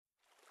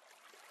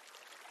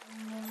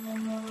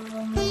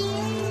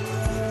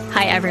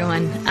Hi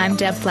everyone, I'm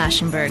Deb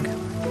Flashenberg.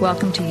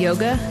 Welcome to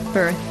Yoga,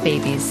 Birth,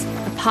 Babies,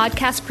 a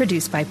podcast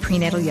produced by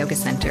Prenatal Yoga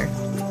Center.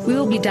 We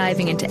will be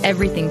diving into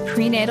everything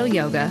prenatal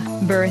yoga,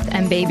 birth,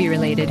 and baby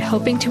related,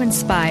 hoping to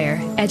inspire,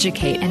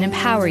 educate, and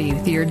empower you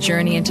through your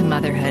journey into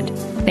motherhood.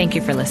 Thank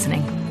you for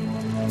listening.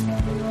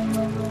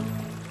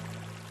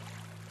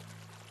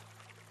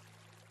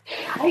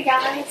 Hi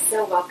guys,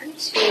 so welcome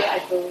to,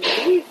 I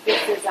believe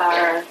this is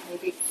our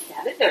maybe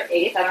 7th or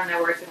 8th, I don't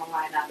know where it's going to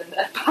line up in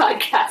the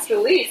podcast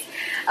release,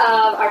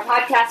 our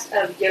podcast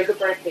of Yoga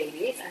Birth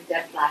Babies. I'm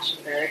Deb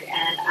Flashenberg,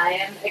 and I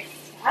am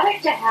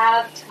ecstatic to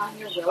have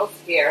Tanya Wills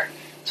here.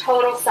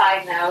 Total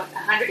side note,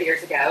 100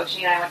 years ago,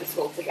 she and I went to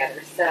school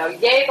together, so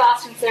yay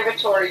Boston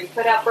Conservatory, you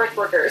put out birth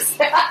workers,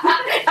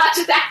 not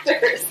just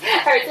actors.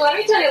 Alright, so let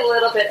me tell you a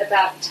little bit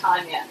about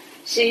Tanya.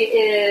 She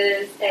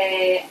is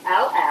a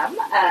LM,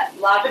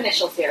 lot of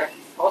initials here,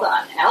 hold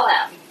on,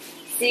 LM,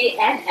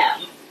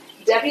 CNM,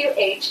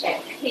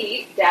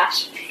 WHP-BC,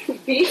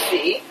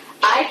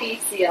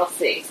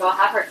 IBCLC, so I'll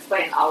have her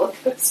explain all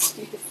of those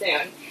to you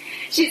soon.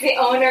 She's the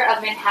owner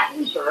of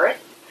Manhattan Birth,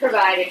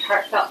 providing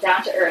heartfelt,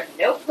 down-to-earth,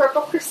 no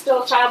purple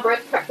crystal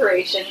childbirth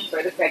preparation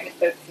for the pregnant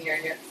folks here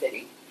in New York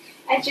City.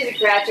 And she's a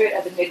graduate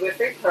of the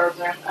Midwifery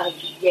program of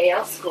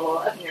Yale School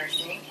of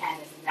Nursing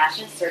and is a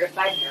national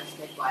certified nurse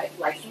midwife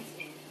licensed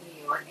in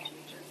New York and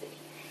New Jersey.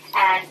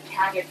 And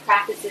Tanya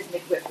practices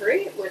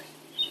midwifery with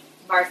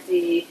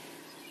Marcy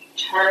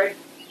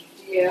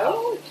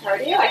Tardio,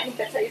 I think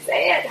that's how you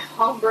say it,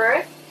 home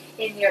birth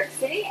in New York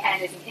City,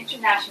 and is an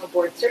international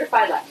board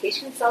certified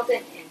lactation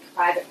consultant in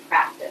private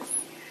practice.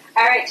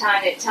 All right,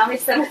 Tanya, tell me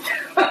some of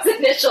those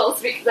initials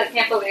because I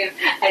can't believe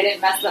I didn't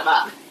mess them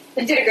up.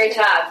 You did a great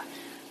job.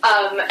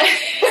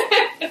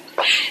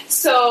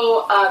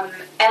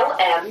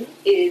 LM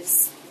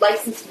is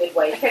licensed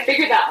midwife. Okay, I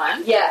figured that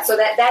one. Yeah, so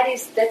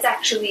that's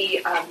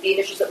actually the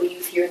initials that we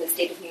use here in the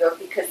state of New York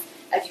because,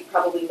 as you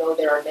probably know,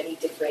 there are many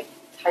different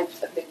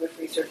types of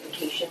midwifery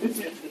certifications,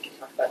 which we can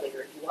talk about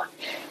later if you want.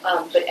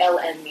 But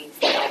LM means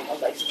that I'm a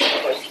licensed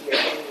midwife here in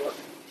New York.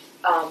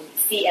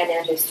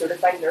 CNM is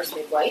certified nurse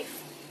midwife.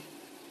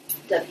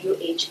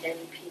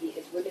 WHNP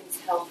is Women's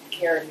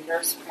Healthcare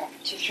Nurse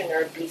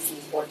Practitioner,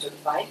 BC Board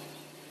Certified.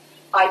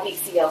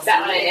 IBCLC,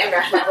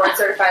 International Board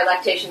Certified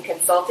Lactation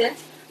Consultant.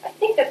 I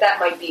think that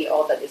might be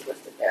all that is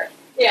listed there.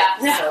 Yeah,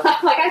 so,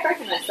 like I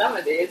recognize some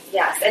of these.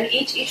 Yes, and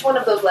each one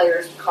of those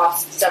layers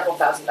costs several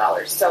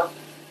 $1,000s. So,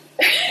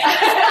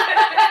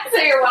 so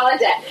you're well in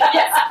debt.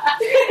 Yes.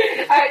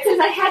 All right, since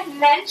I had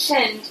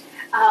mentioned.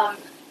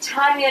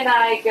 Tanya and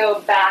I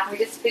go back, we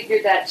just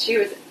figured that she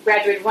was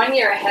graduated 1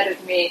 year ahead of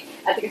me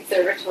at the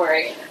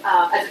conservatory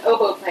as an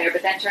oboe player,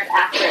 but then turned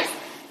actress.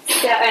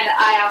 So, and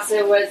I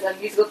also was a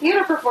musical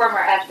theater performer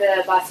at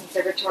the Boston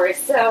Conservatory.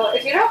 So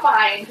if you don't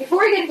mind,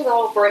 before we get into the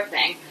whole birth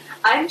thing,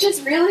 I'm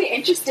just really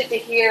interested to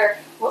hear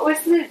what was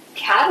the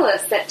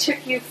catalyst that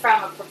took you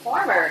from a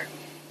performer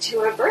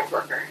to a birth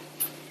worker?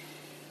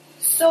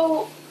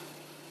 So,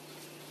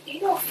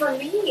 for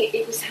me,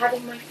 it was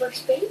having my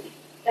first baby.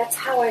 That's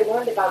how I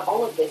learned about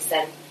all of this,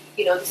 and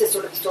this is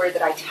sort of a story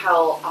that I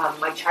tell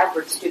my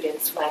childbirth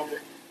students when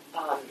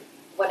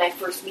I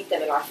first meet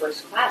them in our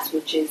first class,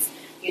 which is,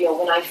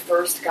 when I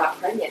first got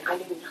pregnant, I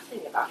knew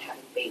nothing about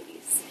having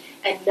babies,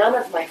 and none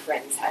of my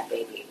friends had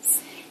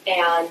babies,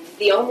 and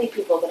the only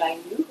people that I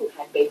knew who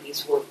had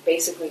babies were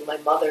basically my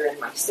mother and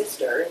my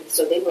sister, and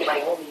so they were my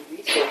only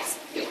resource.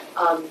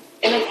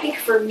 And I think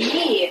for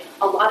me,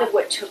 a lot of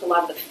what took a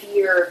lot of the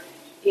fear.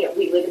 We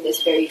live in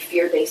this very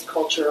fear-based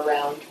culture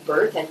around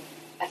birth, and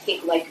I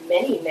think like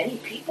many, many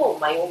people,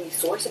 my only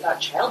source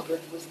about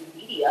childbirth was the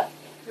media.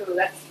 Oh,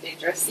 that's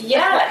dangerous.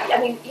 Yeah, I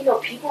mean,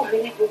 people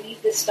really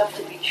believe this stuff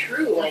to be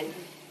true, and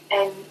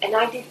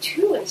I did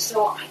too, and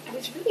so I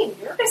was really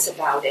nervous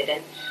about it,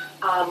 and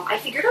I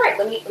figured, all right,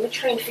 let me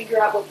try and figure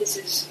out what this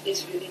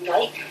is really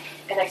like,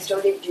 and I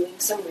started doing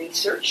some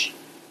research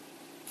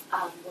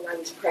when I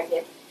was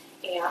pregnant,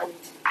 and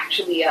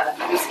actually I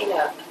was in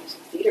a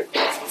theater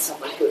class with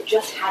someone who had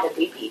just had a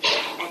baby,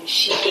 and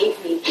she gave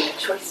me the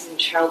Choices in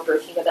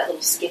Childbirth, that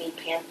little skinny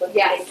pamphlet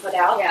that they put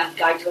out,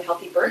 Guide to a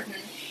Healthy Birth,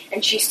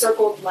 and she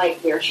circled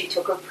where she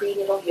took her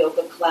prenatal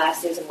yoga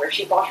classes and where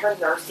she bought her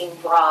nursing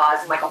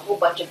bras and a whole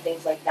bunch of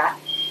things like that.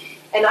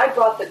 And I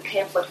brought the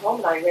pamphlet home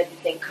and I read the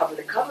thing cover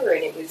to cover,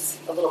 and it was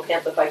a little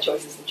pamphlet by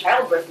Choices in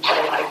Childbirth, and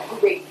had a lot of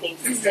great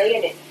things to say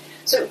in it.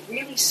 So it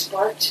really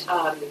sparked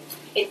an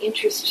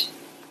interest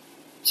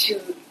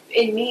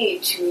in me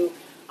to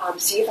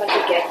see if I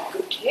could get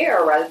good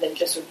care rather than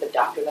just sort of the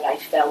doctor that I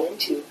fell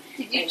into.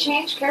 Did you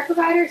change care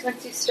providers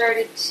once you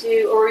started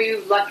to, or were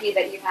you lucky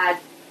that you had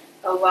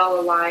a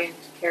well-aligned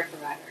care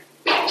provider?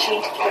 I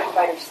changed care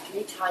providers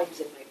 3 times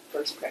in my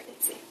first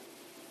pregnancy.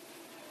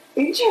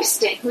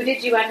 Interesting. Who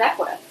did you end up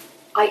with?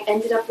 I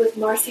ended up with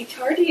Marcy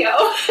Tardio,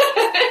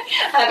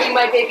 having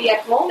my baby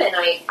at home, and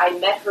I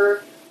met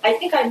her, I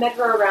think I met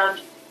her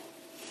around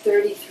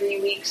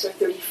 33 weeks or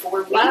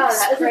 34 weeks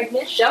that's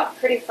pregnant. Jump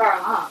pretty far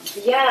along.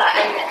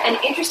 Yeah, and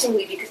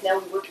interestingly, because now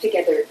we work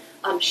together,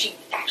 she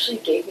actually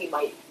gave me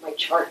my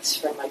charts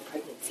from my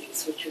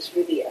pregnancies, which was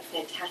really a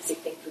fantastic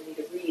thing for me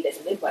to read as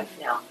a midwife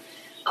now.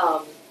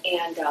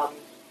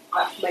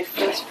 My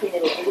first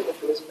prenatal visit with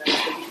her was when I was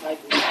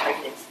 35 weeks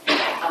pregnant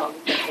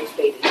with my first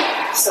baby.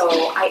 So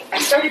I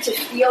started to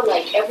feel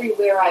like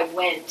everywhere I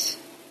went,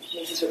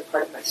 and this is sort of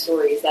part of my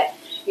story, is that,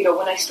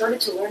 when I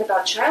started to learn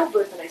about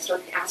childbirth and I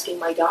started asking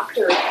my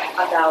doctor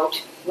about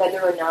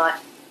whether or not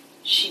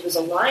she was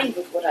aligned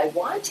with what I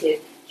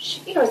wanted,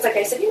 it's like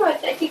I said,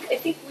 I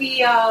think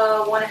we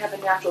want to have a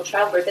natural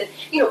childbirth. And,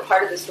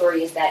 part of the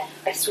story is that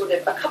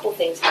a couple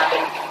things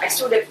happened. I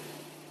sort of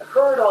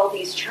heard all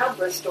these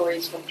childbirth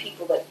stories from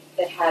people that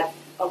had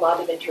a lot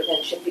of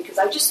intervention, because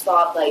I just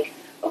thought, like,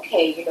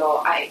 okay,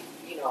 I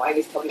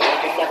always tell people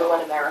I've never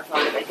run a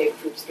marathon and my favorite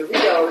food's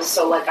Doritos,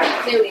 so, like,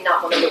 I'm clearly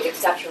not one of those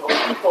exceptional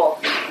people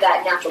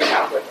that natural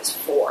childbirth is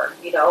for.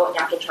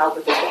 Natural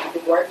childbirth is for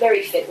people who are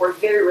very fit or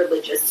very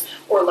religious,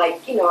 or, like,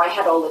 I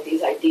had all of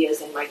these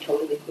ideas in my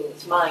totally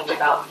clueless mind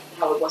about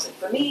how it wasn't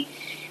for me.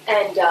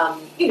 And,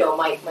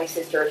 my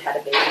sister had a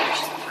baby, and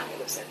she's like, Tanya,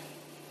 listen,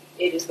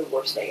 it is the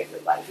worst day of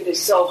your life. It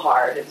is so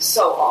hard, it's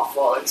so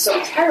awful, and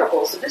so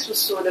terrible. So this was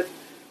sort of,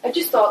 I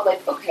just thought,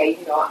 like, okay,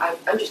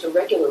 I'm just a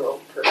regular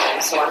old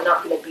person, so I'm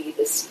not going to be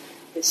this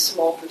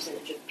small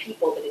percentage of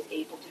people that is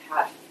able to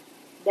have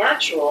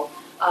natural.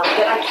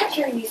 But I kept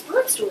hearing these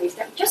birth stories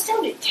that just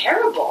sounded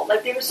terrible.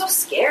 Like, they were so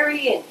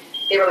scary, and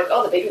they were like,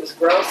 oh, the baby was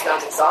gross, and I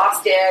was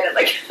exhausted, and,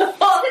 like,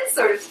 all this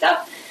sort of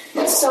stuff.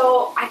 And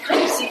so I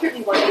kind of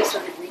secretly one day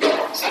started reading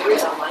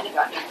stories online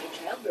about natural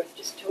childbirth,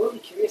 just totally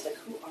curious, like,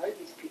 who are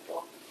these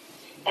people?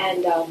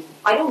 And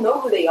I don't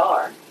know who they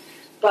are,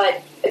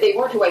 but they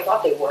weren't who I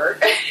thought they were,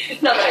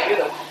 not that I knew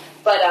them.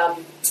 But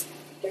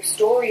their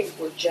stories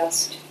were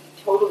just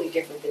totally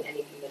different than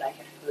anything that I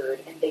had heard,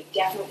 and they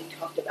definitely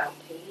talked about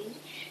pain,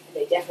 and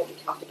they definitely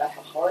talked about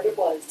how hard it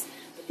was,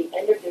 but the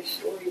end of their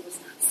story was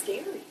not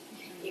scary.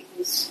 Mm-hmm. It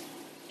was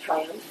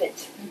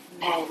triumphant,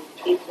 and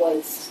it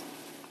was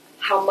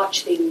how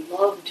much they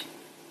loved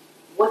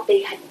what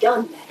they had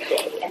done that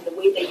day, and the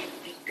way they had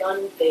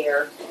begun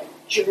their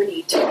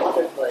journey to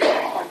motherhood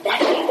on that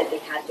day that they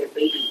had their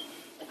baby.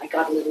 And I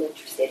got a little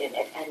interested in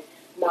it, and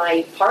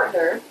my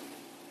partner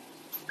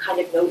kind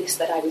of noticed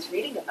that I was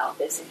reading about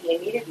this, and he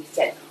immediately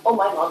said, oh,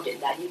 my mom did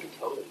that, you can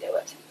totally do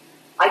it.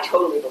 I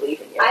totally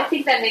believe in you. I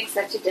think that makes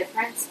such a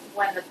difference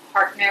when the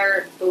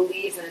partner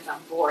believes and is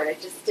on board. I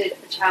just did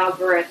a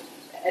childbirth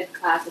ed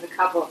class with a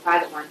couple, a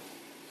private one,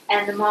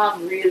 and the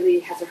mom really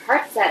has her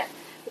heart set,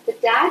 but the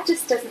dad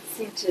just doesn't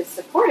seem to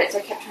support it, so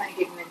I kept trying to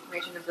give him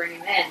information and bring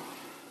him in.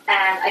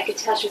 And I could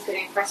tell she was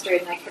getting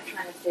frustrated, and I kept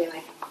trying to say,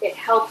 like, it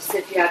helps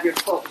if you have your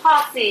full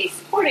posse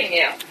supporting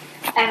you.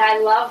 And I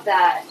love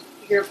that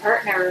your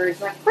partner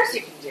is like, of course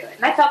you can do it.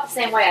 And I felt the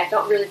same way. I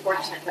felt really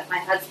fortunate that my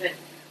husband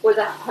was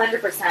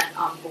 100%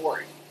 on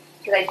board.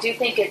 Because I do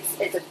think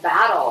it's a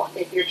battle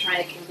if you're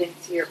trying to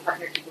convince your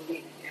partner to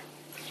believe in you.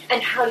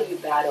 And how do you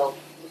battle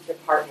with your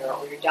partner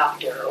or your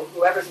doctor or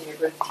whoever's in your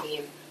birth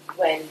team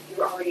when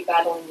you're already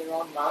battling your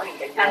own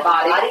mind and your own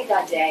body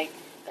that day?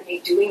 I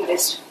mean, doing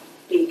this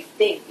big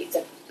thing, it's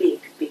a big,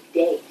 big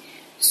day.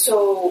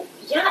 So,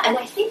 yeah, and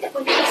I think that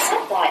when he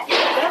said that,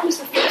 that was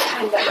the first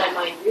time that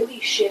my mind really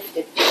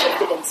shifted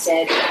and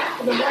said,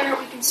 well, then why aren't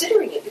we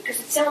considering it? Because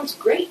it sounds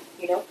great,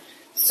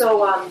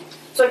 So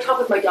I talked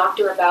with my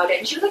doctor about it,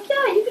 and she was like,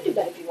 yeah, you can do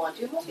that if you want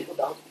to. Most people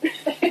don't.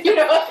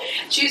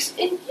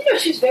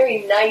 She's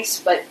very nice,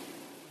 but,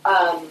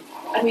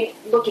 I mean,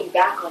 looking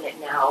back on it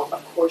now,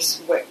 of course,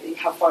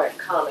 how far I've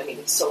come, I mean,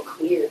 it's so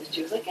clear that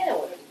she was like, yeah,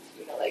 whatever.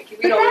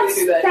 We don't really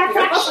do that. That's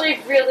actually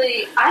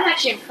really, I'm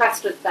actually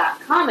impressed with that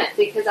comment,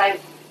 because I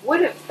would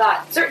have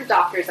thought certain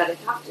doctors that I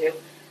talked to,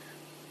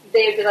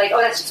 they would be like, oh,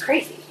 that's just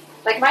crazy.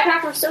 Like, my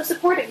doctor was so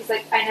supportive. He's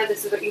like, I know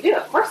this is what you do.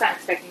 Of course I'm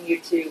expecting you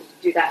to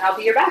do that. I'll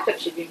be your backup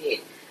should you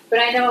need. But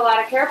I know a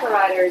lot of care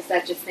providers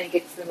that just think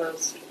it's the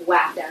most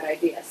whacked out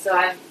idea. So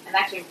I'm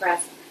actually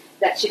impressed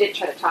that she didn't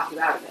try to talk you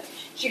out of it.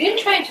 She didn't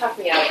try and talk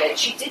me out of it.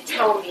 She did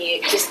tell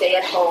me to stay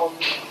at home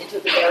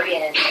until the very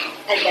end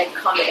and then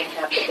come in and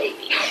have the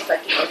baby. She's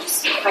like,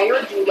 just hire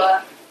a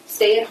doula,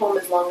 stay at home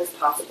as long as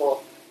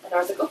possible. And I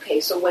was like, okay,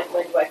 so when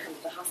do I come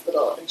to the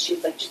hospital? And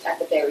she's like, just at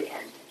the very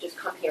end. Just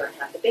come here and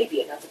have the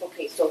baby. And I was like,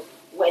 okay, so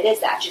when is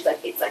that? She's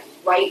like, it's like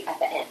right at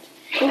the end.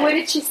 Well, what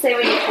did she say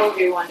when you told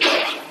her you wanted to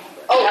see?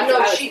 Oh, no,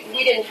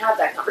 we didn't have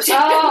that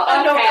conversation. Oh,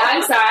 okay,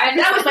 I'm sorry.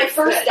 That was my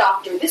first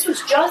doctor. This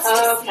was just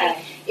to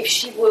see if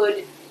she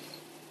would,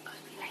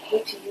 I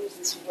hate to use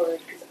this word,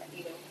 because,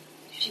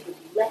 if she would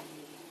let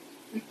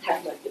me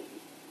have my baby.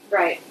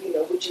 Right.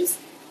 Which is,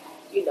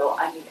 I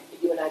mean,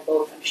 you and I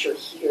both, I'm sure,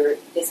 hear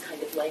this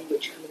kind of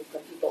language coming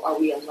from people. Are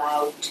we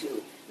allowed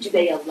to? Do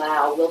they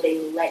allow? Will they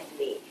let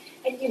me?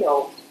 And,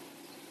 what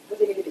are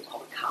they going to do, call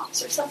the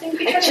cops or something?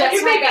 I just had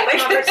that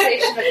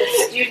conversation with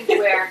a student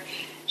where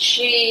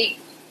she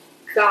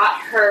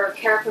got her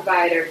care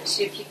provider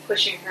to keep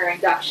pushing her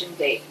induction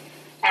date.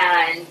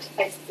 And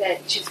I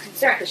said, she was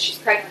concerned because she's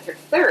pregnant with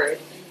her third.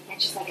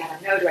 And she's like, I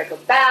don't know, do I go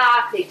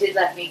back? They did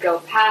let me go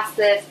past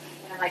this.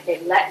 And I'm like, they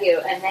let you.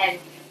 And then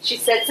she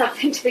said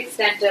something to the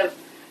extent of,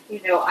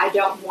 I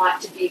don't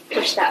want to be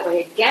pushed that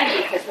way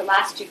again because her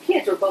last 2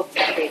 kids were both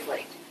 10 days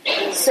late.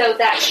 So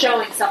that's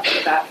showing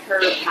something about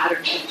her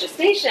patterns of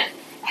gestation.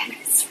 And I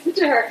said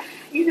to her,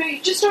 you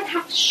just don't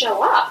have to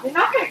show up. They're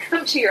not going to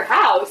come to your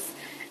house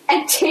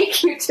and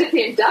take you to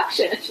the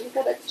induction. And she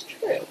said, that's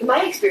true.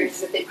 My experience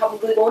is that they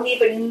probably won't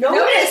even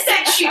notice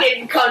that she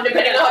didn't come,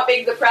 depending on how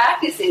big the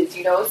practice is,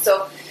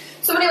 So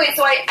anyway,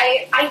 so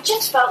I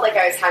just felt like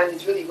I was having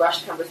these really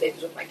rushed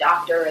conversations with my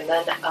doctor, and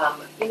then,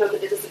 The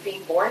Business of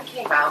Being Born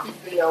came out,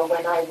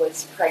 when I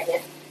was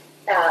pregnant,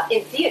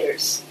 in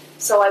theaters.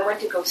 So I went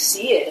to go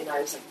see it, and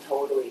I was like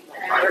totally,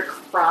 my heart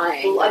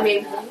crying.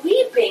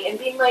 Weeping and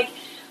being like,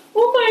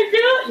 oh my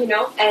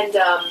God, And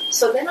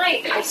so then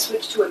I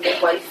switched to a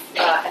midwife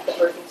at the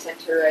birthing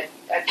center at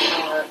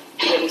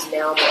what is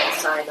now Mount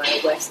Sinai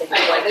West.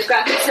 They've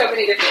got so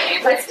many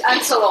different names.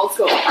 I'm so old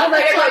school. I'm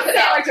like,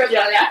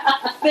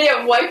 they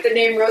have wiped the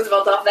name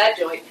Roosevelt off that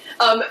joint.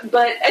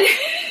 But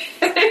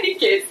in any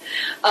case,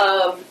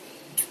 I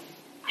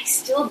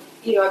still,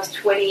 I was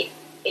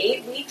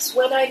 28 weeks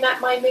when I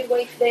met my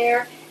midwife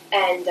there,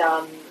 and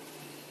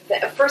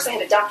at first I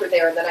had a doctor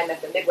there, and then I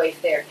met the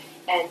midwife there,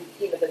 and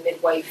the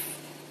midwife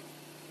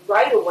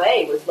right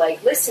away was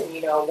like, listen,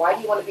 why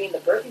do you want to be in the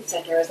birthing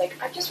center? I was like,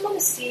 I just want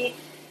to see,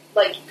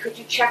 could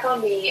you check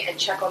on me and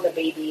check on the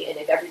baby, and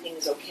if everything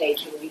is okay,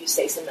 can you just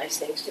say some nice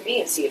things to me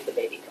and see if the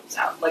baby comes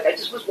out? I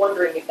just was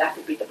wondering if that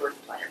could be the birth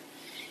plan.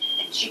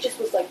 And she just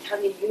was like,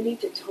 Tanya, you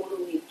need to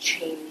totally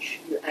change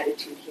your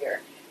attitude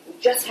here. We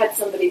just had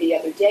somebody the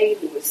other day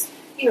who was,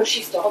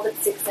 she stalled at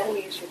 6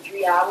 centimeters for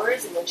 3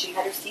 hours, and when she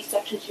had her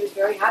C-section, she was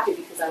very happy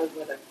because I was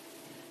with her.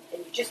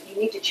 And you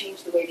need to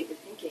change the way that you're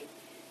thinking.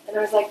 And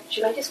I was like,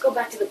 should I just go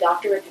back to the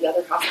doctor at the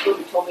other hospital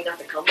who told me not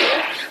to come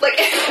here?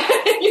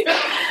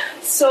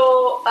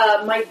 So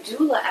my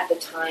doula at the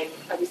time,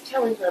 I was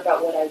telling her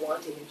about what I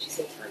wanted, and she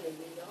said, Tanya,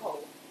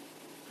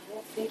 I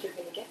don't think you're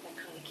going to get that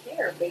kind of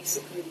care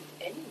basically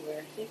anywhere.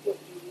 I think what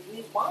you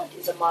really want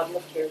is a model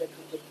of care that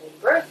comes with home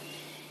birth.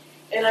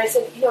 And I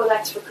said,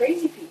 that's for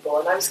crazy people.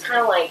 And I was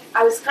kind of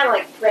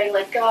like praying,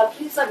 like, God,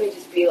 please let me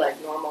just be like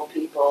normal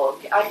people.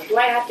 Do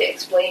I have to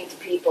explain to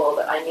people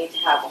that I need to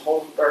have a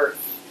home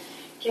birth?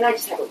 Can I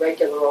just have a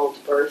regular old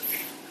birth,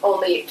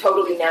 only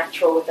totally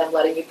natural with them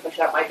letting me push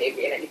out my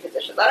baby in any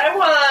position that I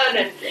want,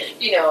 and,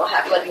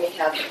 letting me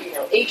have,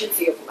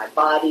 agency over my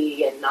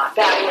body and not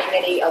battling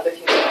any other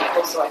human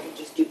people so I can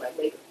just do my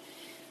labor.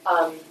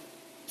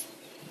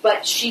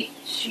 But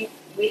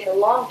we had a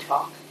long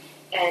talk,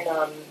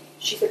 and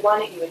she said, why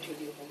don't you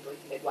interview home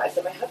birth midwives?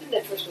 And my husband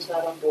at first was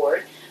not on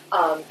board,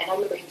 and I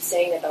remember him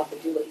saying about the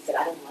doula, he said,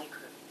 I don't like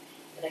her.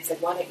 And I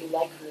said, why don't you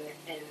like her?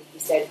 And he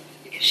said,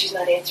 because she's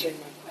not answering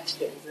my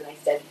questions. And I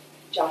said,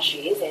 Josh,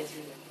 she is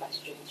answering your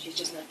questions. She's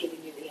just not giving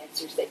you the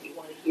answers that you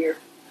want to hear.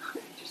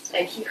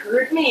 And he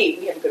heard me.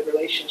 We have a good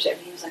relationship.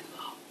 And he was like,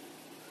 oh,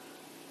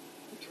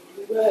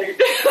 you're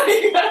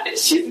totally right.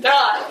 She's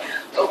not.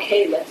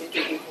 Okay, let's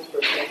interview home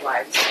birth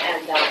midwives.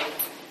 And I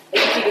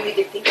think he really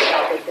did think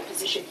about the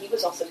position he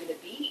was also going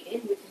to be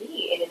in with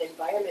me in an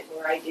environment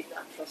where I did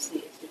not trust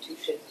the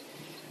institution.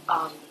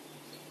 I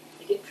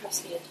didn't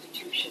trust the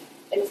institution.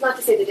 And it's not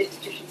to say that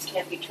institutions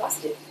can't be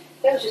trusted.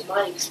 That was just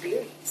my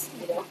experience,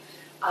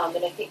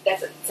 And I think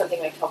that's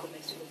something I talk with my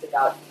students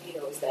about,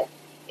 is that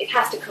it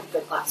has to come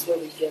from us where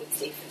we feel the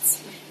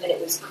safest. And it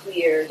was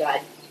clear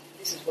that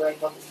this is where I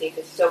felt the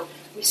safest. So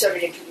we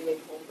started interviewing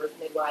home birth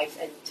midwives,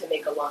 and to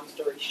make a long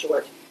story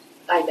short,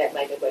 I met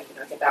my midwife when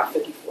I was about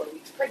 34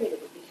 weeks pregnant. It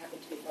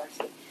happened to be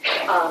varsity.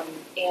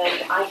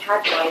 And I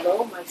had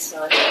Milo, my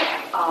son, in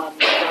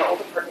our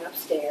old apartment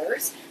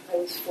upstairs. I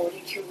was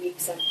 42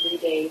 weeks and 3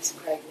 days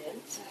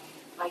pregnant.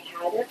 I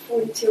had a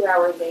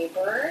 42-hour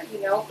labor,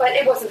 but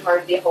it wasn't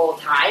hard the whole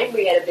time.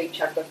 We had a big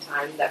chunk of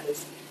time that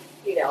was,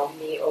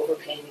 me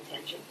overpaying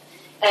attention.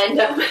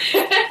 And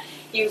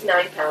he was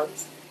 9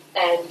 pounds.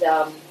 And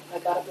I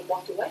got up and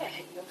walked away. I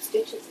had no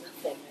stitches,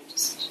 nothing. I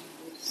just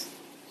was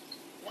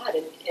mad.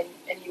 And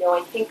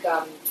I think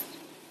I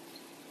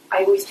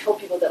always tell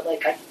people that,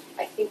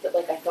 I think that,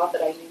 I thought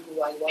that I knew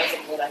who I was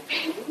and what I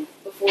could do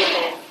before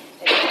then.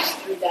 And it was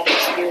through that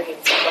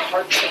experience, the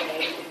hardest thing I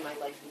ever did in my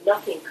life,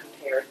 nothing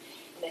compared.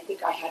 And I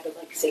think I had to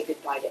say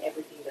goodbye to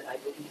everything that I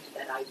believed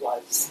that I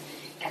was,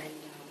 and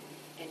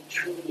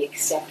truly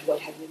accept what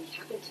had really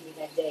happened to me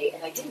that day.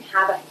 And I didn't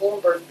have a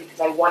home birth because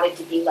I wanted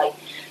to be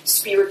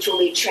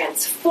spiritually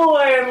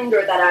transformed,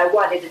 or that I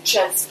wanted a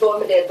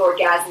transformative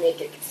orgasmic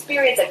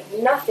experience,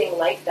 nothing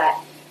like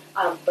that.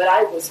 But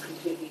I was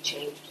completely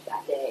changed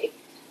that day.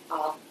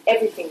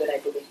 Everything that I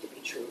believed to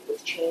be true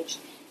was changed,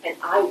 and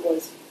I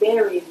was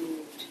very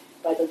moved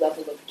by the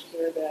level of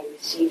care that I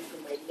received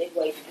from my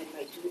midwife and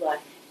my doula.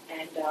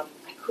 And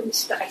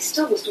I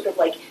still was sort of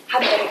how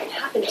did that even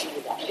happen to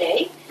me that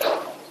day?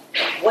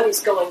 What is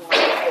going on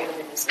with women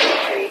in this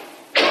country?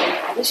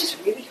 And I was just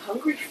really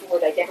hungry for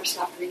it. I never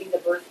stopped reading the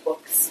birth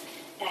books.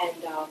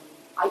 And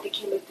I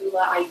became a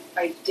doula.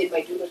 I did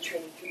my doula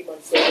training 3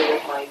 months later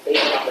with my baby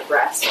on the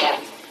breast,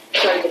 and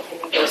started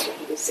attending births when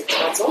he was 6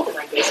 months old. And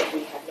I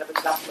basically have never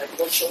stopped my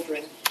 4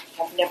 children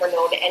have never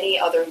known any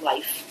other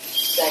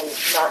life than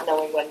not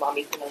knowing when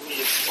mommy's going to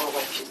leave or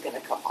when she's going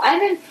to come home.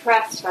 I'm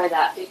impressed by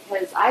that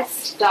because I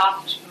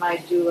stopped my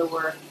doula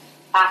work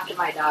after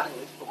my daughter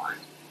was born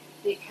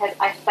because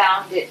I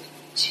found it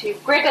too.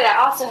 Granted, I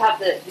also have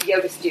the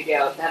yoga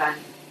studio that I'm,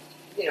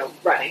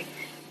 running,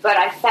 but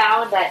I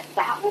found that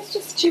was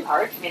just too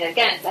hard for me. And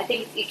again, I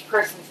think it's each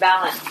person's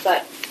balance,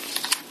 but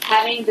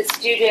having the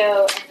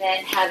studio and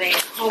then having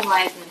home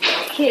life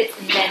and kids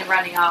and then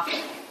running off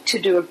to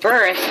do a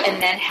birth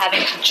and then having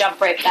to jump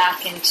right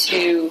back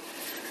into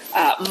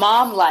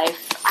mom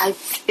life,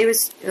 it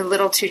was a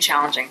little too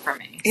challenging for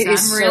me. It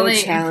is I'm really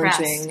so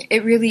challenging. Impressed.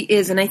 It really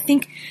is. And I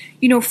think,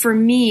 for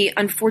me,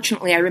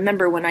 unfortunately, I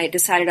remember when I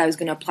decided I was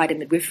going to apply to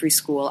midwifery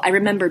school, I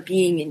remember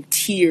being in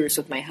tears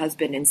with my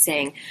husband and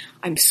saying,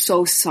 I'm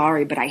so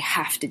sorry, but I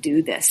have to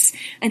do this.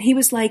 And he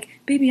was like,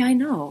 baby, I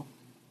know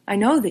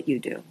that you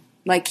do.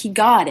 Like, he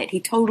got it. He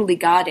totally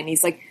got it. And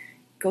he's like,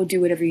 go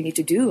do whatever you need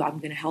to do. I'm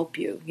going to help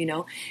you,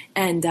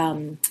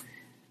 And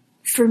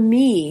for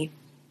me,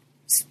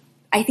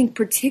 I think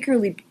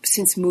particularly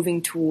since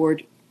moving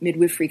toward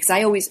midwifery, because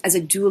I always, as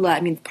a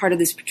doula, part of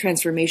this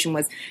transformation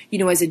was,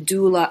 as a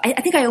doula, I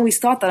think I always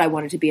thought that I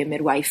wanted to be a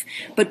midwife,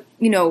 but,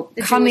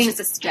 coming just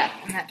a step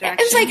in that direction.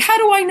 It's like, how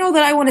do I know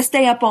that I want to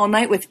stay up all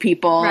night with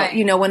people,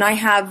 right. When I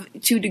have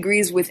 2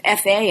 degrees with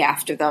FA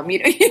after them, you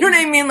know what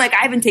I mean? Like,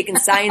 I haven't taken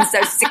science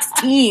since I was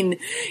 16,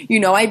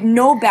 I have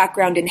no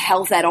background in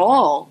health at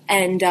all.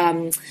 And,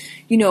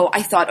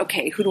 I thought,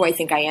 okay, who do I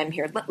think I am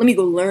here? Let me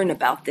go learn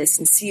about this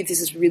and see if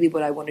this is really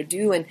what I want to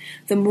do. And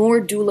the more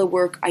doula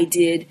work I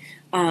did,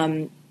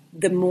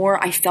 the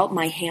more I felt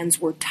my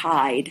hands were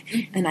tied,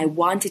 and I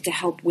wanted to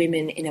help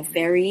women in a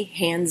very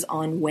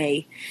hands-on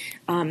way.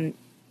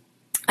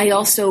 I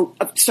also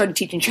started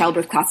teaching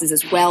childbirth classes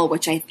as well,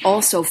 which I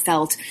also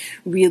felt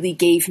really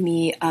gave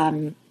me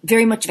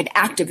very much of an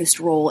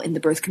activist role in the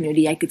birth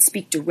community. I could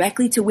speak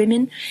directly to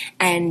women,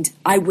 and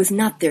I was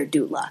not their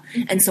doula.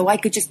 Mm-hmm. And so I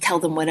could just tell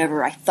them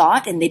whatever I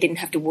thought, and they didn't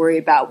have to worry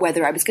about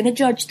whether I was going to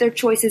judge their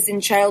choices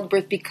in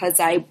childbirth because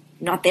I'm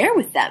not there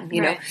with them,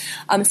 right.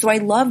 So I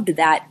loved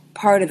that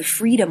part of the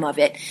freedom of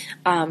it.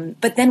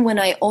 But then when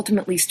I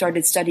ultimately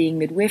started studying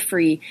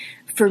midwifery,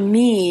 for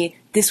me,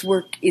 this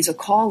work is a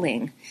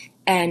calling.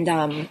 And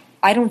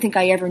I don't think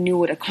I ever knew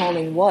what a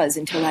calling was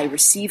until I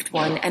received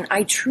one. And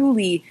I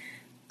truly,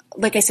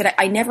 like I said,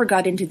 I never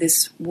got into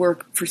this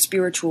work for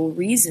spiritual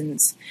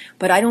reasons.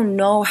 But I don't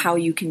know how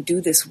you can do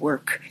this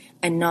work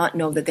and not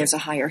know that there's a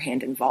higher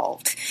hand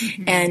involved.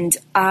 Mm-hmm. And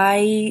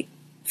I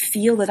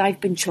feel that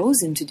I've been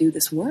chosen to do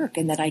this work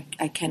and that I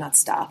cannot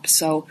stop.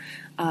 So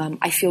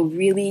I feel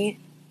really,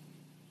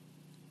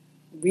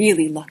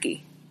 really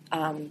lucky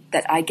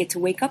that I get to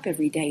wake up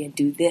every day and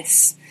do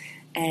this.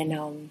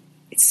 And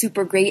it's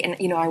super great. And,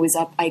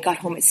 I got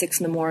home at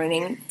 6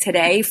 a.m.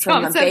 today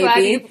from a baby. I'm so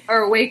glad you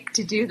are awake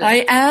to do that.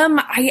 I am.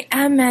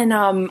 And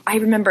I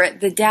remember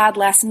the dad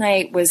last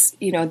night was,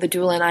 the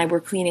doula and I were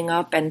cleaning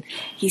up, and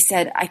he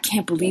said, I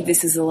can't believe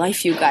this is the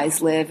life you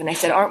guys live. And I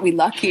said, aren't we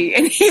lucky?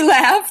 And he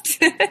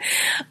laughed.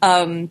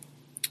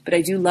 But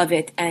I do love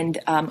it. And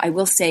I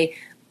will say,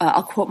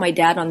 I'll quote my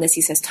dad on this.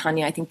 He says,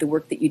 Tanya, I think the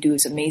work that you do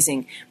is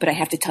amazing, but I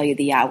have to tell you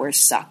the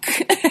hours suck.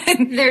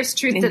 There's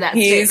truth to that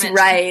He's statement.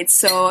 right.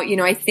 So,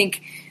 I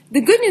think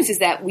the good news is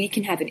that we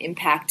can have an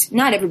impact.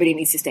 Not everybody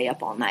needs to stay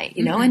up all night,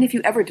 Mm-hmm. And if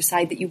you ever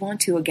decide that you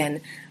want to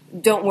again,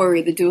 don't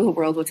worry, the doula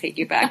world will take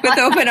you back with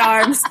open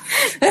arms. All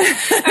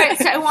right,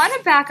 so I want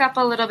to back up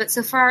a little bit.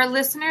 So for our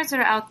listeners that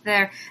are out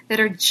there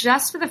that are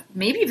just for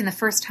maybe even the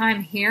first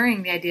time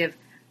hearing the idea of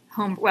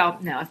home, well,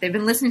 no, if they've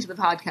been listening to the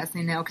podcast,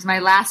 they know, because my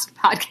last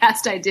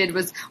podcast I did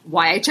was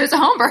why I chose a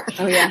home birth,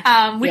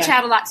 which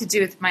had a lot to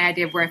do with my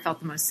idea of where I felt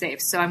the most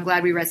safe. So I'm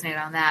glad we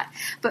resonated on that.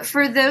 But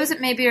for those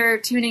that maybe are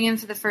tuning in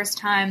for the first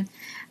time,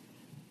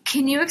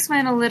 can you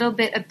explain a little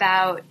bit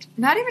about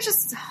not even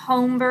just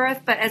home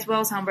birth, but as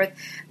well as home birth,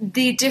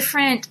 the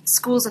different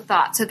schools of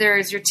thought? So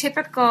there's your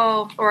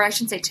typical, or I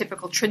shouldn't say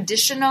typical,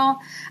 traditional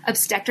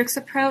obstetrics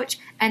approach,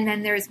 and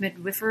then there's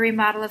midwifery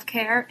model of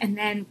care. And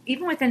then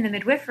even within the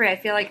midwifery, I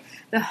feel like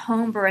the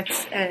home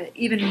birth's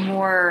even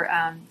more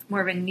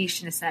of a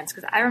niche in a sense.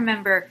 Because I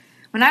remember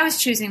when I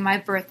was choosing my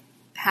birth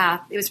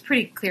path, it was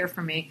pretty clear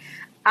for me.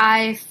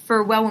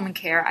 For well woman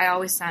care, I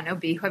always saw an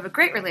OB who I have a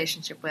great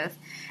relationship with.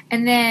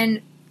 And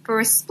then for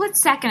a split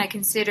second, I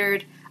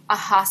considered a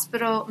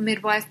hospital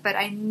midwife, but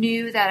I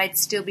knew that I'd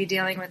still be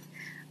dealing with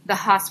the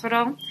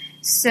hospital.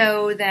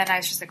 So then I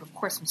was just like, of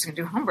course, I'm just going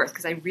to do home birth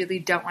because I really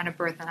don't want to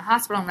birth in a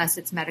hospital unless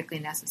it's medically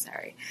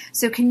necessary.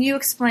 So can you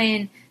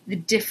explain the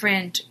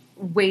different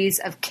ways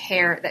of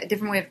care, that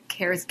different way of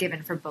care is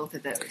given for both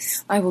of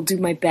those? I will do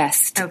my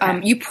best.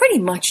 Okay. You pretty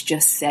much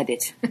just said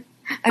it.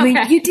 I mean,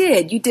 you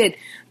did.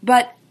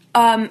 But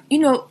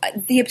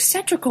the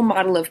obstetrical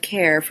model of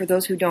care, for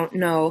those who don't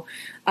know,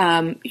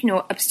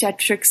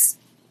 obstetrics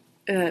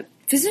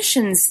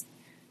physicians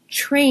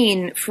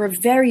train for a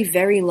very,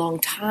 very long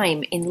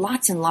time in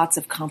lots and lots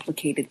of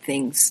complicated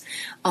things.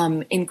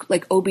 In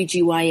like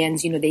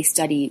OBGYNs, they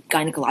study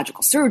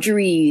gynecological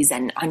surgeries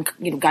and,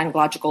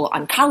 gynecological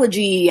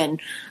oncology and,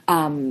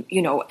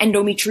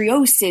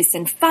 endometriosis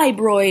and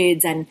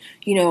fibroids and,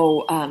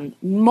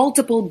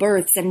 multiple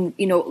births and,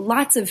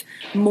 lots of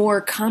more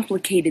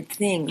complicated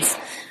things.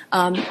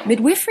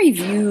 Midwifery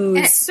views...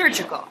 And it's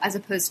surgical as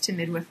opposed to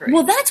midwifery.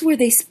 Well, that's where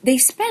they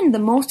spend the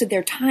most of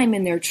their time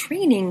in their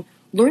training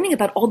learning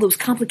about all those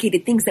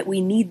complicated things that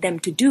we need them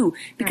to do.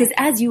 Because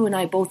as you and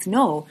I both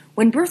know,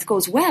 when birth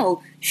goes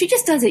well, she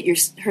just does it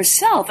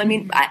herself. I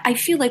mean, I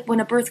feel like when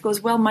a birth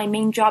goes well, my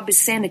main job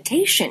is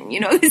sanitation.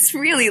 It's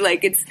really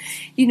like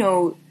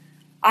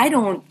I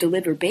don't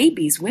deliver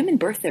babies. Women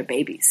birth their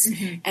babies.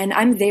 Mm-hmm. And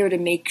I'm there to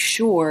make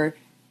sure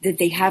that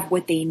they have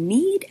what they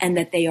need and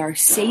that they are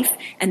safe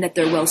and that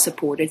they're well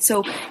supported.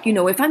 So,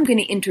 if I'm going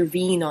to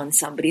intervene on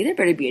somebody, there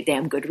better be a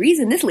damn good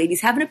reason. This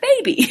lady's having a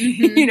baby,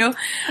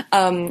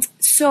 mm-hmm.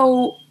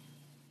 So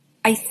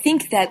I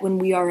think that when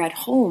we are at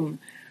home,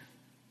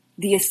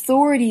 the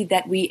authority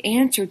that we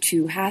answer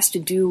to has to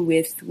do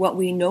with what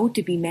we know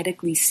to be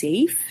medically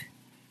safe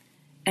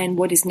and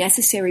what is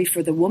necessary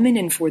for the woman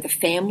and for the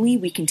family.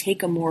 We can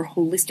take a more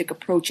holistic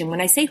approach. And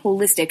when I say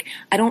holistic,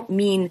 I don't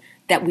mean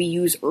that we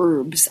use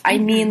herbs. I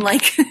mean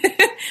like,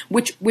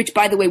 which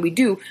by the way we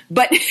do,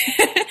 but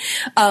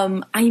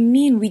I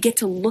mean we get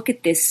to look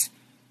at this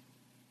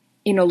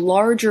in a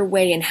larger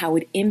way and how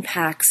it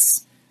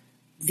impacts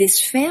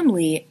this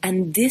family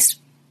and these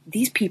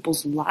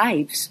people's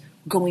lives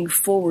going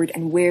forward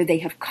and where they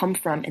have come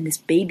from and this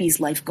baby's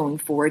life going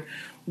forward.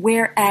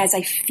 Whereas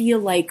I feel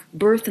like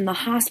birth in the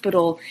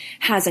hospital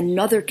has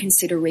another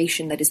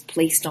consideration that is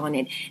placed on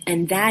it,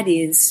 and that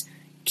is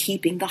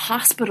keeping the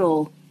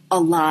hospital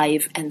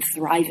alive and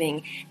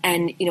thriving.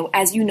 And,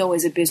 as you know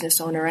as a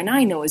business owner, and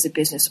I know as a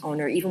business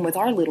owner, even with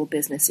our little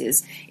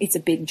businesses, it's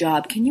a big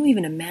job. Can you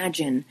even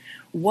imagine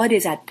what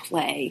is at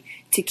play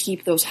to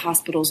keep those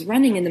hospitals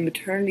running? And the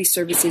maternity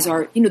services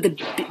are,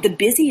 the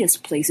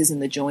busiest places in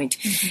the joint.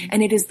 Mm-hmm.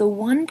 And it is the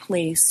one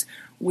place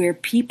where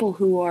people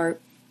who are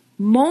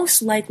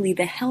most likely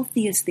the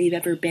healthiest they've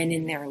ever been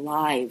in their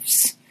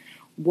lives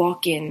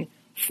walk in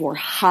for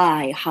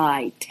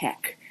high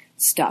tech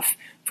stuff,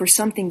 for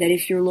something that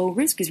if you're low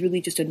risk is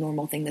really just a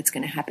normal thing that's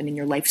going to happen in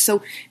your life.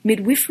 So the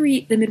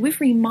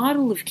midwifery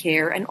model of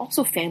care, and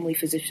also family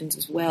physicians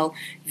as well,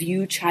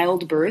 view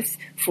childbirth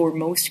for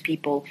most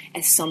people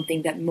as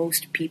something that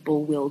most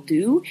people will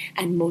do,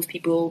 and most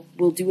people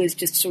will do as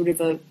just sort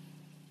of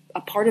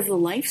a part of the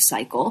life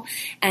cycle.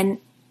 And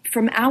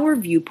from our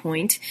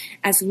viewpoint,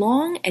 as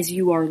long as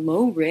you are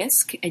low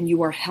risk and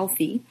you are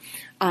healthy,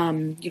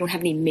 you don't have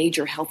any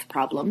major health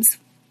problems,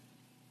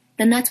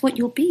 then that's what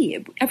you'll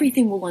be.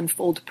 Everything will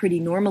unfold pretty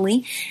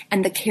normally.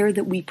 And the care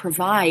that we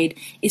provide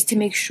is to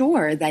make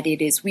sure that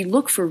we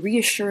look for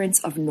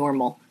reassurance of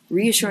normal.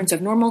 Reassurance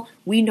of normal.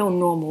 We know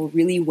normal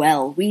really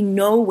well. We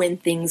know when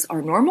things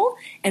are normal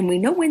and we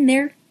know when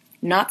they're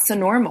not so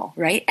normal,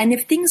 right? And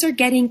if things are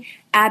getting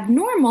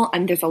abnormal,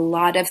 and there's a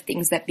lot of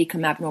things that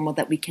become abnormal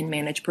that we can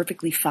manage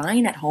perfectly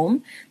fine at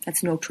home,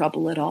 that's no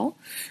trouble at all.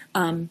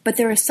 But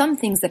there are some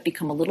things that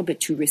become a little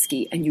bit too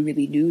risky, and you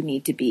really do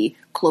need to be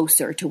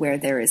closer to where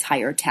there is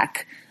higher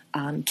tech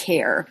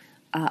care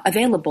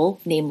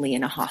available, namely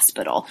in a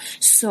hospital.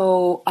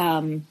 So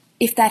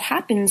if that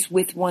happens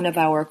with one of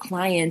our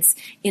clients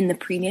in the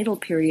prenatal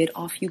period,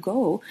 off you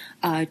go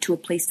to a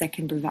place that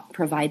can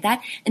provide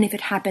that. And if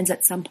it happens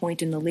at some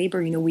point in the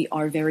labor, we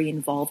are very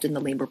involved in the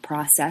labor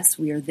process.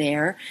 We are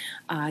there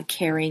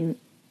caring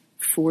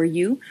for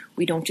you.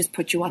 We don't just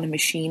put you on a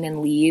machine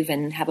and leave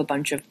and have a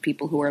bunch of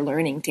people who are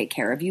learning take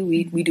care of you.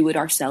 We do it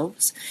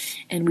ourselves,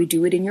 and we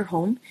do it in your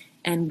home.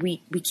 And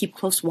we keep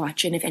close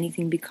watch, and if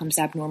anything becomes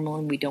abnormal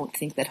and we don't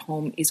think that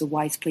home is a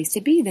wise place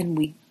to be, then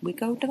we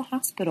go to the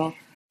hospital.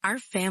 Our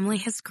family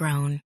has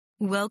grown.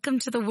 Welcome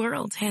to the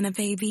world, Hannah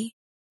baby.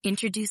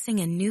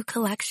 Introducing a new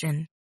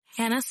collection,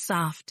 Hannah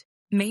Soft,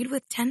 made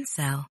with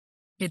Tencel.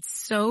 It's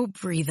so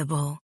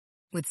breathable,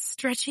 with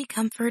stretchy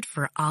comfort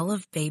for all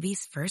of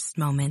baby's first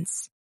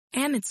moments.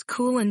 And it's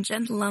cool and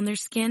gentle on their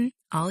skin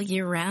all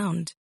year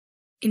round.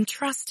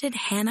 Entrusted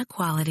Hannah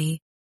quality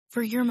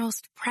for your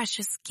most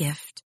precious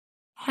gift.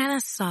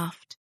 Hannah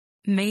Soft,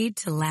 made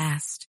to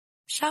last.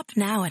 Shop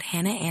now at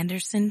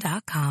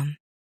hannahanderson.com.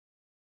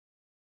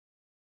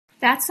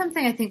 That's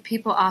something I think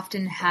people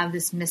often have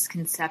this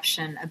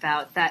misconception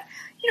about, that,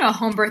 a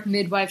home birth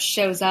midwife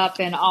shows up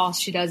and all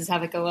she does is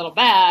have like a little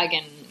bag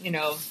and,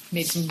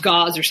 maybe some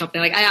gauze or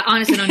something. Like, I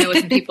honestly don't know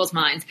what's in people's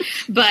minds.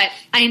 But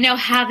I know,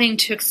 having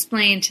to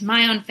explain to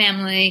my own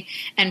family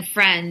and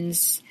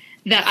friends,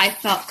 that I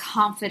felt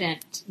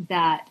confident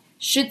that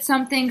should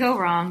something go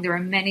wrong, there were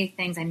many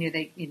things I knew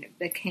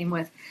that came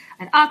with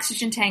an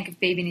oxygen tank if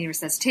baby needed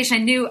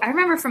resuscitation. I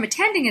remember from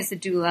attending as a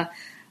doula,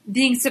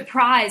 being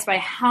surprised by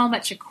how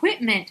much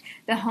equipment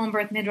the home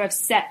birth midwife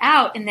set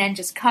out and then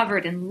just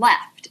covered and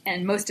left.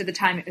 And most of the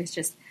time it was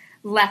just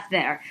left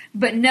there.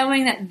 But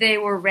knowing that they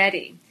were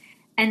ready.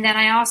 And then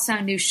I also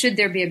knew, should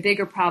there be a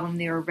bigger problem,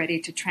 they were ready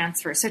to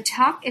transfer. So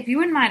talk, if you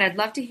wouldn't mind, I'd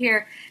love to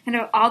hear kind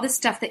of all the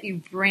stuff that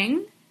you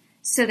bring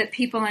so that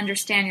people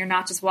understand you're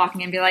not just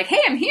walking in and be like,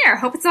 hey, I'm here.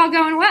 Hope it's all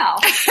going well.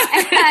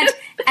 And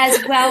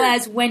as well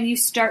as when you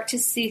start to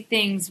see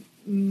things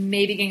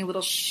maybe getting a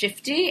little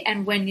shifty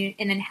and when you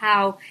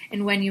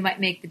might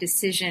make the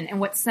decision and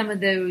what some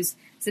of those,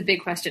 it's a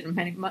big question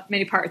in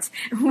many parts,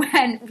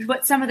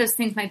 what some of those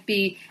things might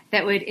be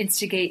that would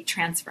instigate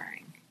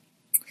transferring.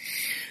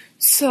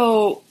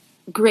 So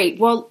great.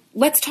 Well,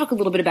 let's talk a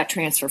little bit about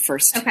transfer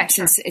first. Okay,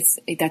 since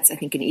that's I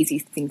think an easy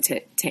thing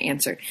to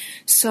answer.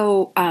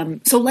 So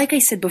like I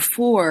said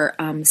before,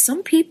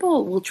 some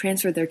people will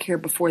transfer their care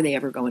before they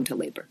ever go into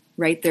labor.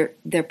 Right,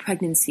 their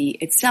pregnancy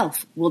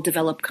itself will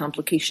develop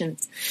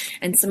complications,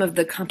 and some of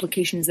the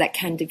complications that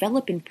can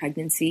develop in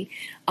pregnancy,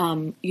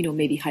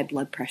 maybe high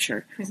blood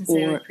pressure,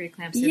 or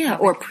preeclampsia,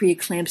 or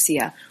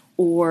preeclampsia.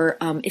 Or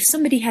if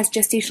somebody has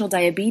gestational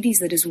diabetes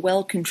that is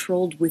well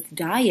controlled with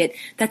diet,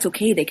 that's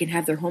okay. They can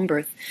have their home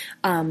birth.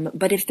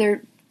 But if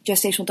their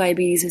gestational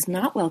diabetes is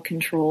not well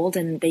controlled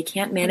and they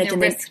can't manage,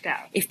 and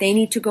if they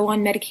need to go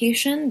on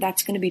medication,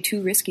 that's going to be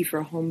too risky for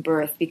a home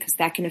birth because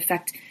that can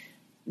affect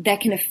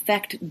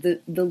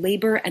the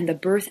labor and the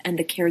birth and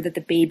the care that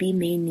the baby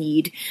may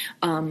need.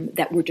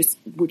 That we're just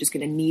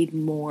going to need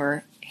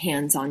more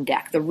hands on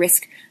deck. The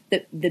risk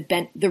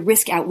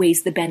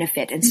outweighs the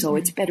benefit, and so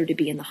it's better to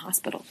be in the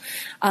hospital.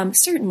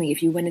 Certainly,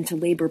 if you went into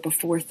labor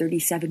before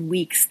 37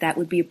 weeks, that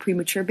would be a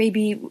premature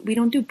baby. We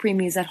don't do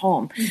preemies at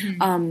home.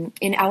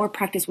 In our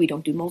practice, we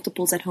don't do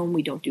multiples at home.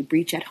 We don't do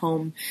breech at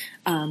home.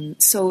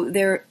 So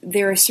there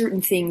are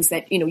certain things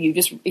that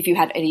if you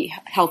had any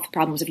health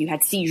problems, if you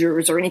had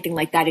seizures or anything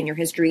like that in your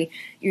history,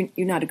 you're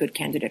not a good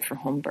candidate for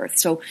home birth.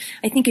 So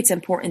I think it's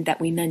important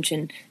that we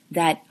mention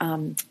that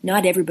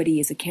not everybody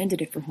is a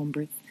candidate for home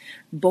birth.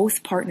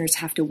 Both partners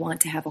have to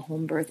want to have a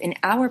home birth. In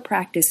our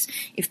practice,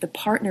 if the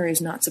partner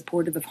is not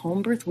supportive of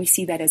home birth, we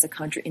see that as a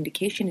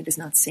contraindication. It is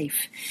not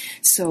safe.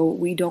 So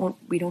we don't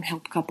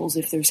help couples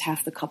if there's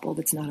half the couple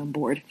that's not on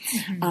board.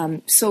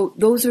 So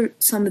those are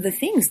some of the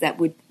things that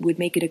would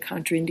make it a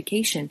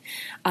contraindication.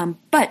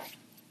 But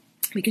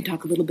we can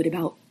talk a little bit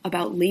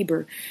about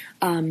labor.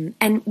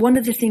 And one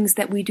of the things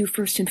that we do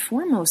first and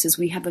foremost is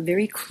we have a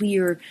very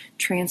clear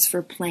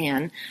transfer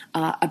plan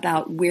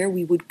about where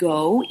we would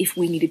go if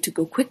we needed to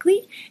go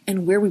quickly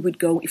and where we would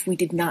go if we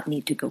did not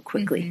need to go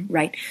quickly,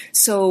 right?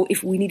 So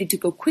if we needed to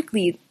go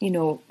quickly,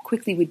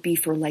 quickly would be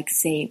for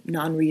say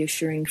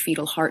non-reassuring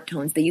fetal heart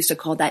tones. They used to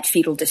call that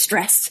fetal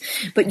distress,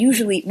 but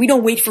usually we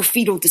don't wait for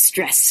fetal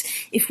distress.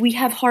 If we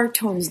have heart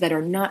tones that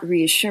are not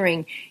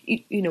reassuring,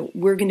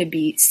 we're going to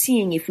be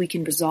seeing if we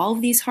can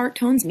resolve these heart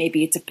tones.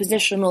 Maybe it's a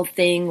positional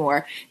thing,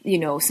 or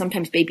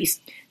sometimes babies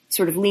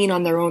sort of lean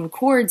on their own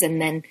cords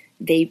and then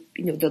they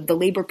the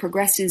labor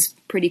progresses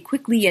pretty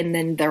quickly and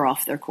then they're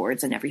off their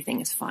cords and everything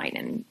is fine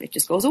and it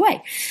just goes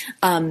away.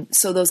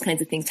 So those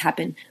kinds of things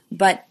happen.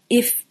 But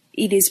if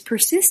it is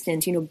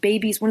persistent,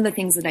 babies, one of the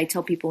things that I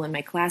tell people in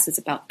my classes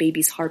about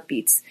babies'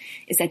 heartbeats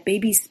is that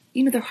babies,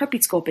 their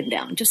heartbeats go up and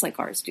down just like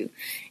ours do.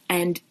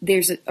 And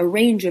there's a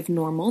range of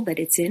normal that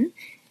it's in.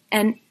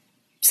 And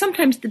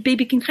sometimes the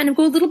baby can kind of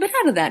go a little bit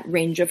out of that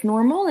range of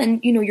normal,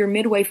 and your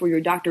midwife or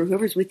your doctor,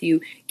 whoever's with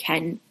you,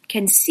 can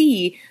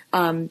see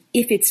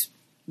if it's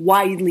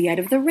widely out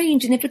of the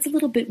range, and if it's a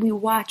little bit, we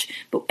watch.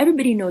 But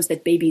everybody knows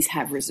that babies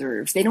have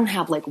reserves. They don't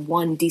have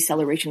one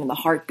deceleration in the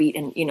heartbeat,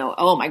 and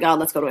oh my God,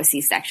 let's go to a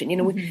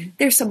C-section.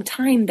 There's some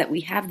time that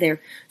we have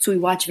there, so we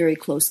watch very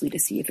closely to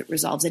see if it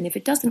resolves, and if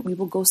it doesn't, we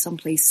will go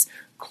someplace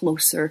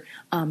closer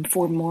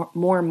for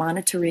more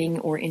monitoring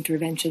or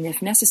intervention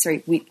if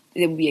necessary.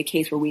 There would be a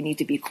case where we need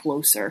to be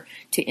closer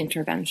to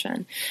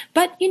intervention.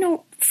 But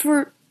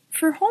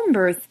for home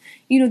birth,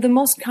 the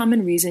most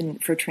common reason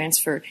for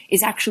transfer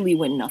is actually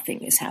when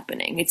nothing is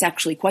happening. It's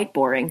actually quite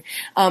boring.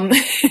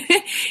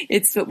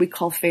 It's what we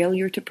call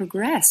failure to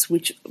progress,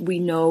 which we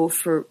know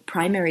for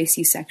primary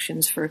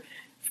C-sections for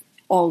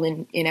all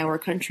in our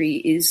country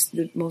is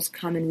the most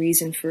common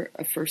reason for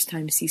a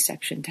first-time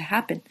C-section to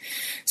happen.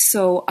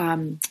 So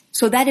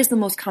that is the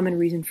most common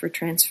reason for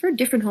transfer.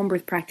 Different home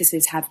birth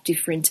practices have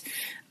different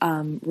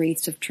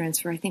rates of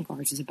transfer. I think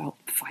ours is about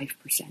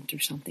 5% or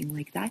something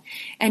like that.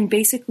 And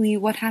basically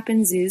what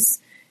happens is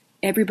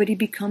everybody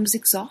becomes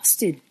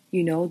exhausted.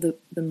 The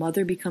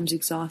mother becomes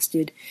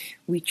exhausted.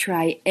 We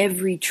try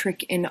every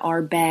trick in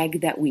our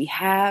bag that we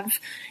have,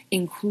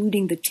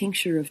 including the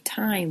tincture of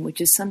time, which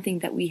is something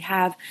that we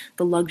have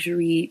the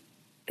luxury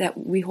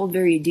that we hold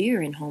very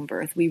dear in home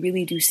birth. We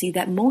really do see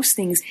that most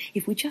things,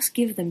 if we just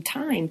give them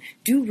time,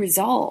 do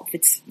resolve.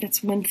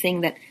 That's one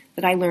thing that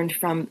that I learned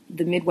from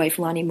the midwife,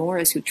 Lonnie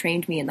Morris, who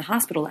trained me in the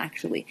hospital,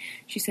 actually.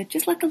 She said,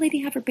 just let the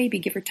lady have her baby,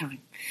 give her time.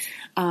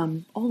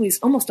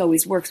 Almost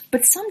always works.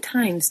 But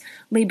sometimes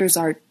labors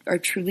are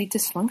truly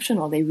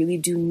dysfunctional. They really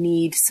do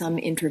need some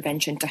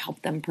intervention to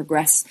help them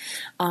progress.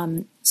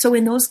 So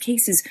in those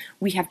cases,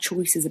 we have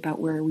choices about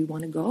where we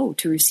want to go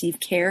to receive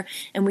care.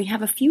 And we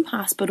have a few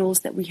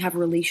hospitals that we have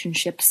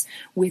relationships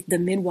with the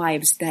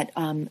midwives that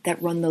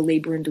run the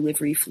labor and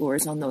delivery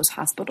floors on those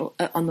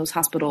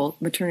hospital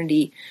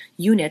maternity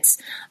units.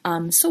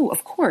 So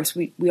of course,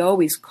 we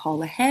always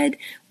call ahead.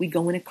 We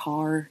go in a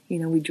car,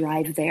 we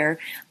drive there.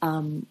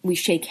 We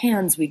shake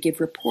hands, we give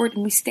report,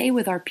 and we stay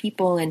with our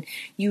people. And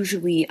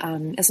usually,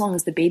 as long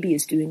as the baby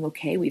is doing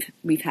okay,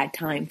 we've had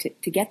time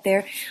to get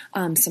there.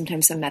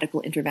 Sometimes some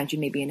medical intervention,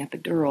 maybe an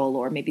epidural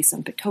or maybe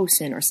some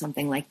Pitocin or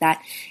something like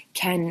that,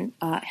 can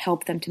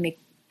help them to make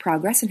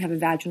progress and have a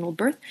vaginal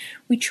birth.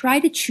 We try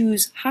to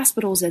choose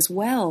hospitals as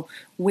well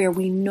where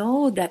we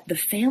know that the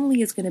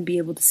family is going to be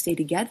able to stay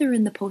together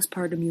in the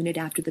postpartum unit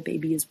after the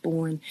baby is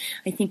born.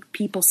 I think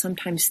people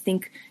sometimes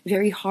think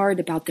very hard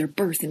about their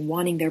birth and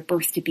wanting their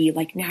birth to be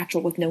like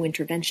natural with no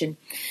intervention.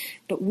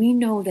 But we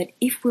know that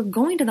if we're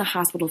going to the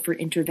hospital for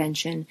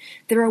intervention,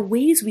 there are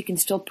ways we can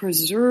still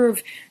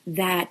preserve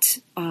that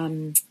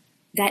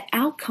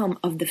outcome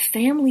of the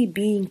family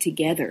being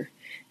together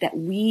that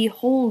we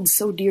hold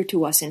so dear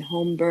to us in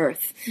home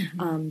birth,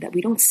 that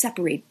we don't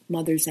separate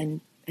mothers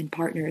and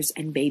partners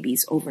and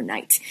babies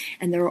overnight.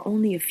 And there are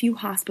only a few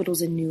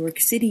hospitals in New York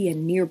City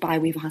and nearby.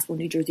 We have a hospital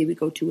in New Jersey we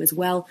go to as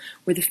well,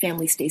 where the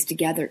family stays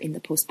together in the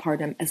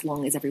postpartum as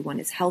long as everyone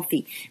is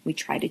healthy. We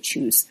try to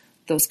choose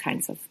those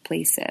kinds of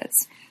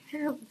places. I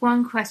have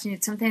one question.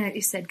 It's something that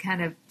you said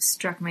kind of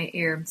struck my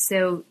ear.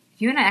 So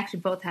you and I actually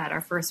both had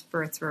our first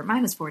births where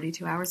mine was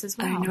 42 hours as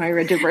well. I know, I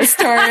read your birth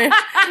story.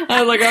 I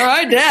was like, all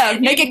right,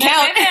 Deb, make it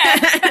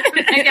count.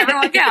 Make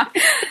everyone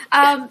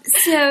count.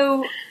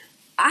 So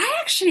I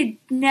actually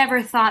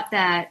never thought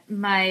that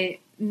my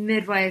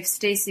midwife,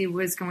 Stacy,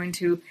 was going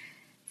to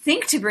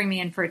think to bring me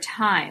in for a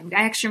time.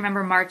 I actually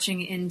remember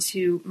marching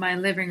into my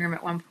living room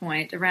at one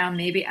point around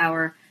maybe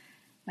hour,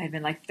 might have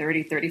been like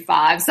 30,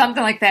 35,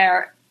 something like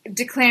that,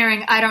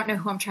 declaring, I don't know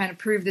who I'm trying to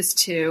prove this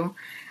to.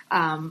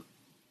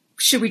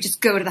 Should we just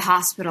go to the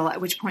hospital?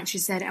 At which point she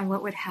said, and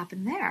what would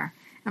happen there?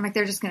 I'm like,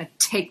 they're just going to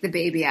take the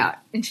baby out.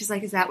 And she's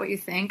like, is that what you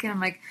think? And I'm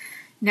like,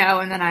 no.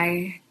 And then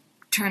I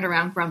turned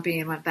around grumpy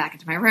and went back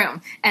into my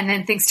room. And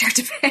then things start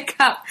to pick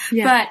up.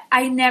 Yeah. But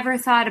I never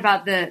thought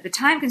about the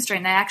time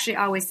constraint. I actually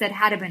always said,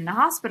 had it been in the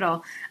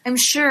hospital, I'm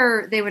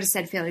sure they would have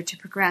said failure to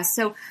progress.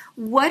 So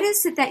what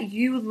is it that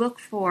you look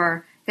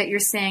for that you're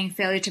saying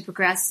failure to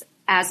progress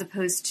as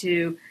opposed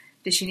to,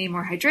 does she need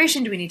more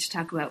hydration? Do we need to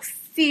talk about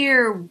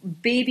fear,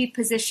 baby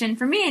position?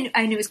 For me,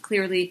 I knew it was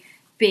clearly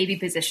baby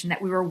position,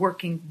 that we were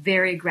working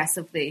very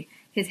aggressively.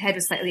 His head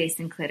was slightly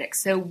asynclitic.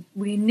 So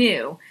we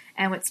knew.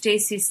 And what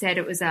Stacy said,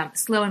 it was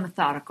slow and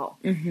methodical.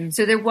 Mm-hmm.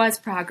 So there was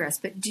progress.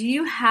 But do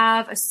you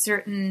have a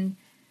certain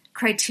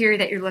criteria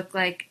that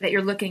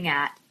you're looking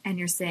at and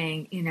you're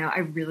saying, I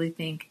really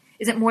think,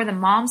 is it more the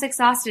mom's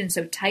exhausted and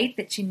so tight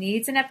that she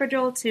needs an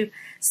epidural to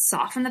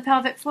soften the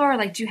pelvic floor?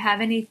 Like, do you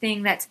have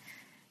anything that's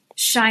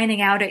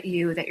shining out at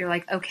you that you're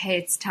like, okay,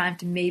 it's time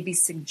to maybe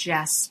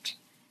suggest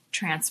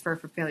transfer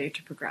for failure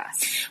to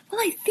progress? Well,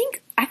 I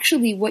think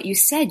actually what you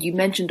said, you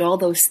mentioned all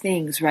those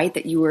things, right?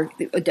 That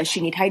does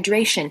she need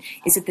hydration?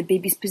 Is it the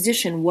baby's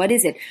position? What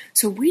is it?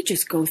 So we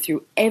just go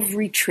through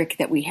every trick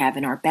that we have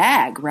in our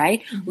bag,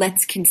 right? Mm-hmm.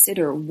 Let's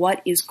consider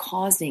what is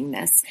causing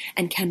this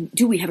and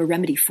do we have a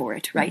remedy for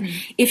it, right?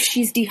 Mm-hmm. If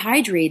she's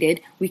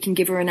dehydrated, we can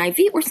give her an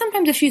IV, or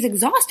sometimes if she's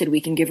exhausted, we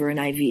can give her an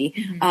IV.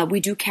 Mm-hmm. We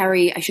do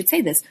carry, I should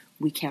say this,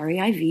 we carry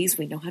IVs.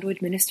 We know how to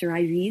administer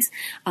IVs.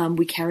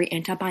 We carry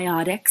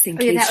antibiotics in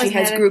case she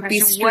has group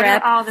B strep. What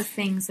are all the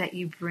things that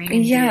you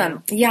bring?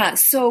 Yeah.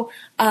 So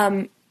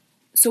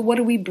what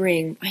do we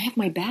bring? I have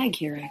my bag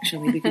here,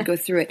 actually. We could go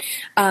through it.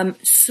 I'm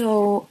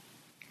sorry.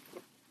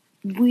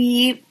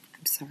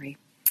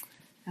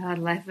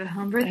 Life of a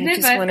home birth midwife. I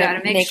just want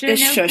to make sure this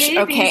shush.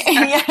 Okay.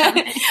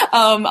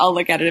 I'll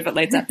look at it if it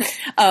lights up.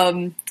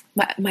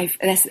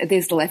 This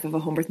is the life of a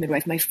home birth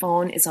midwife. My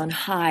phone is on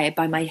high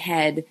by my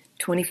head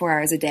 24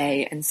 hours a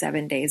day and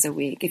 7 days a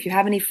week. If you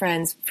have any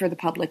friends, for the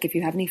public, if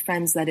you have any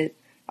friends that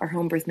are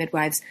home birth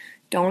midwives,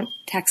 don't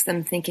text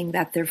them thinking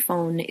that their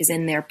phone is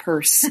in their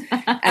purse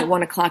at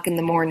 1:00 in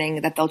the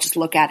morning, that they'll just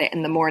look at it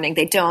in the morning.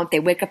 They don't.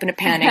 They wake up in a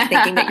panic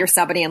thinking that you're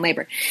somebody in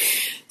labor.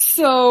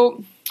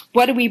 So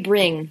what do we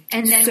bring?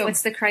 And then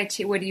what's the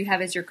criteria? What do you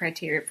have as your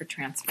criteria for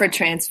transfer? For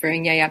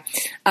transferring, yeah.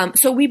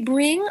 So we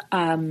bring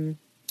a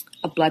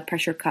blood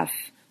pressure cuff.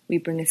 We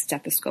bring a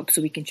stethoscope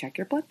so we can check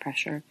your blood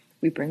pressure.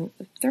 We bring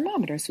a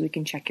thermometer so we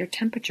can check your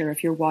temperature.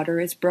 If your water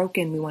is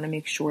broken, we want to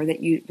make sure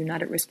that you're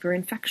not at risk for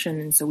infection,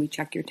 and so we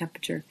check your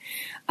temperature.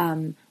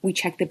 We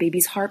check the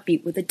baby's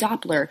heartbeat with a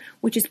Doppler,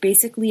 which is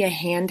basically a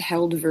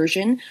handheld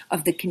version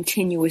of the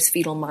continuous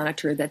fetal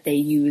monitor that they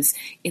use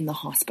in the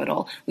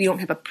hospital. We don't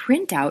have a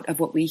printout of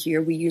what we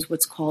hear. We use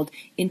what's called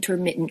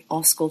intermittent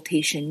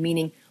auscultation,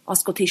 meaning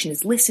auscultation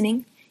is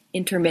listening.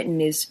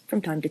 Intermittent is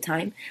from time to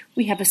time.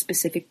 We have a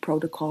specific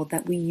protocol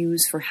that we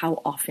use for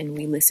how often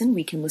we listen.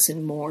 We can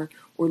listen more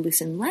or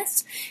listen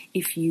less.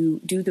 If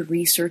you do the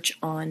research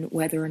on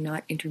whether or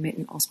not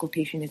intermittent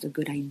auscultation is a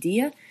good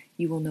idea,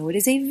 you will know it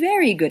is a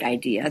very good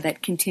idea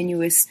that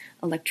continuous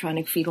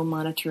electronic fetal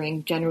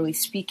monitoring, generally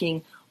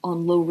speaking,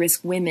 on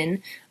low-risk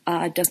women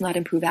does not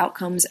improve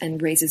outcomes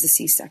and raises the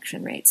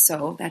C-section rate.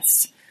 So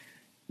that's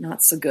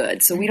not so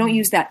good. So we don't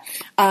use that.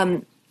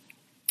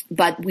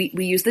 But we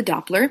use the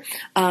Doppler.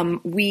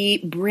 We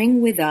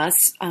bring with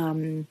us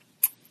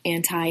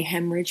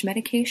anti-hemorrhage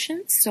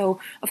medications. So,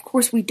 of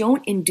course, we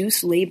don't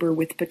induce labor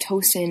with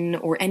Pitocin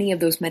or any of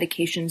those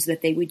medications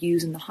that they would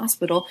use in the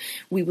hospital.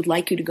 We would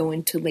like you to go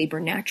into labor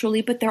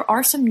naturally, but there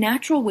are some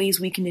natural ways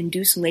we can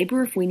induce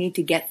labor if we need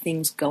to get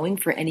things going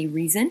for any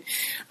reason.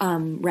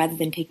 Rather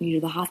than taking you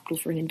to the hospital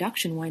for an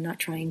induction, why not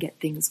try and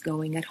get things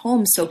going at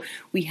home? So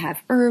we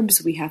have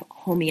herbs, we have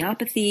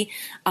homeopathy,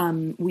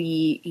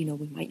 we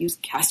might use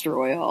castor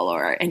oil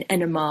or an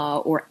enema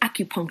or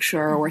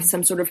acupuncture or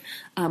some sort of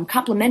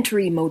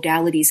complementary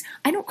modalities.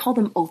 I don't call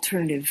them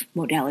alternative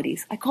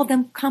modalities. I call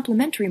them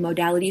complementary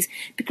modalities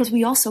because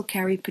we also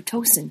carry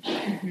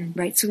Pitocin,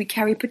 right? So we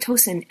carry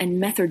Pitocin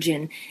and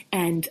Methergin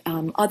and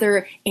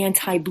other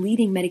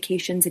anti-bleeding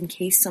medications in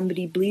case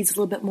somebody bleeds a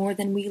little bit more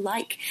than we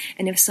like.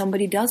 And if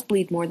somebody does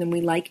bleed more than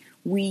we like,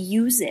 we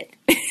use it.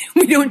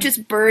 We don't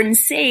just burn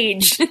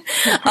sage.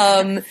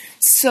 But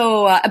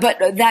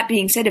that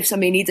being said, if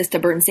somebody needs us to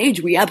burn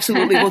sage, we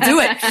absolutely will do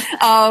it.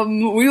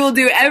 We will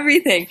do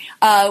everything.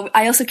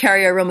 I also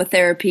carry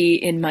aromatherapy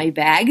in my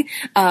bag.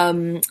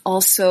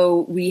 Also,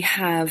 we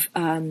have,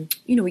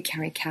 we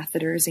carry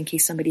catheters in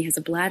case somebody has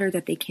a bladder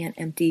that they can't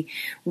empty.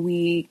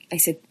 We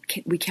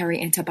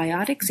carry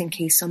antibiotics in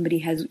case somebody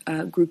has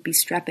Group B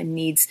strep and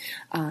needs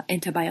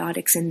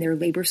antibiotics in their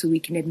labor, so we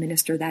can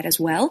administer that as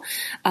well.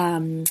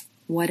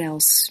 What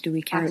else do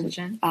we carry?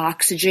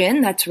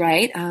 Oxygen, that's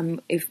right.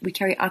 If we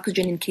carry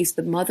oxygen in case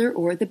the mother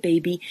or the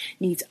baby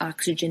needs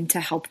oxygen to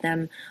help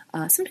them.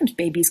 Sometimes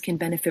babies can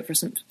benefit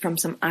from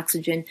some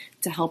oxygen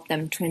to help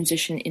them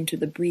transition into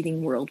the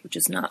breathing world, which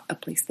is not a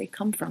place they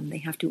come from. They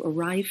have to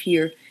arrive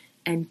here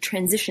and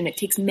transition. It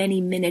takes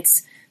many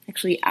minutes,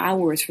 actually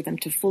hours, for them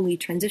to fully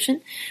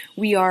transition.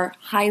 We are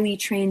highly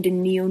trained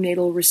in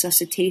neonatal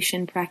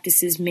resuscitation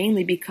practices,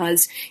 mainly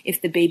because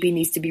if the baby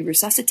needs to be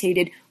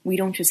resuscitated, we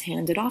don't just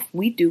hand it off.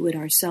 We do it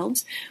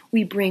ourselves.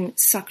 We bring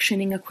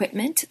suctioning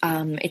equipment.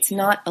 It's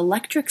not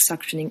electric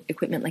suctioning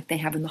equipment like they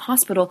have in the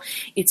hospital.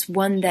 It's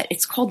one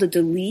it's called a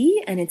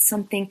Deli, and it's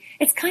kind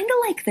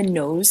of like the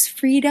nose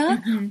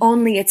Frida,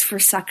 only it's for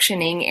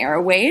suctioning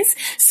airways.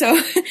 So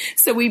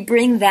we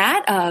bring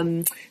that.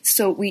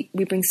 So we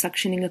bring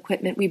suctioning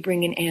equipment. We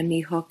bring an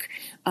AMNI hook.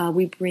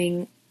 We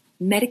bring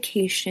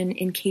medication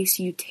in case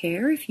you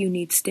tear if you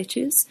need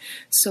stitches.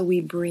 So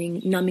we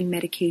bring numbing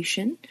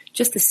medication,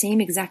 just the same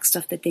exact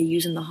stuff that they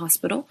use in the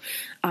hospital.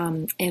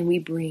 And we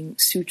bring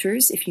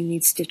sutures. If you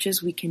need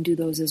stitches, we can do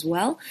those as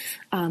well.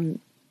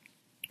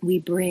 We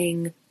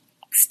bring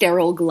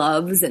sterile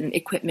gloves and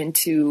equipment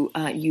to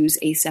use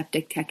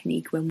aseptic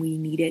technique when we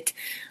need it.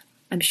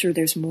 I'm sure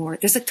there's more.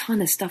 There's a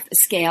ton of stuff. A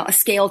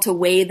scale to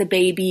weigh the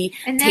baby,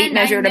 tape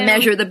measure to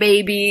measure the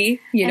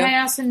baby. And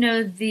I also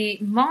know the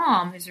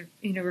mom is,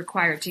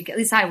 required to get. At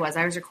least I was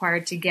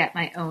required to get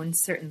my own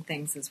certain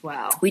things as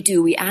well. We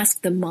do. We ask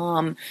the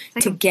mom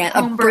to get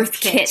a birth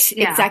kit.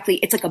 Yeah. Exactly.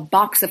 It's like a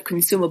box of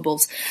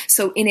consumables.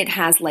 So in it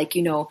has what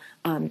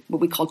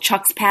we call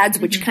Chuck's pads,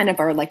 which kind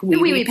of are like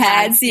wee-wee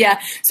pads. Yeah.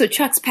 So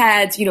Chuck's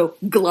pads,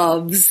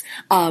 gloves,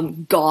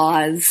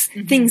 gauze,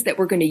 things that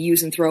we're going to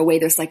use and throw away.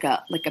 There's like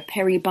a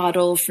peri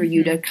bottle for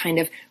you to kind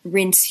of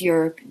rinse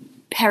your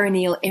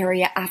perineal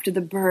area after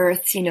the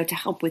birth, to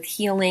help with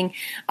healing,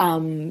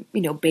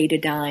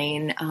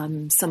 betadine,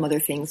 some other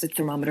things, a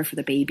thermometer for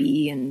the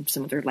baby and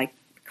some other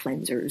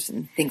cleansers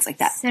and things like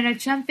that. So now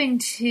jumping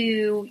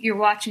to, you're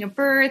watching a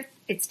birth,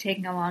 it's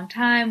taking a long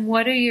time.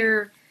 What are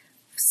your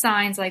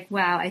signs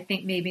wow, I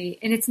think maybe,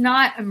 and it's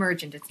not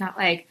emergent. It's not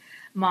like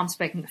mom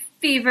spiking a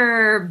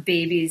fever,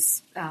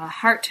 baby's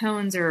heart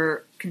tones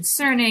are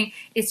concerning.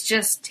 It's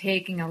just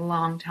taking a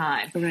long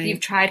time. Right. You've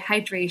tried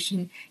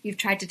hydration. You've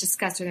tried to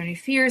discuss are there any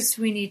fears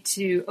we need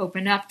to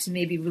open up to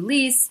maybe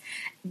release,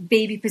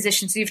 baby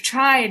position. So you've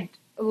tried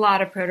a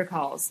lot of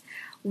protocols.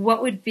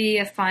 What would be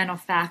a final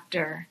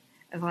factor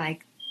of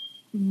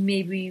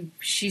maybe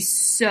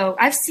she's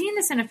I've seen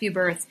this in a few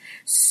births,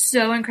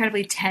 so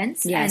incredibly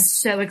tense and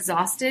so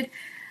exhausted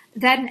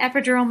that an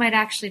epidural might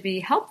actually be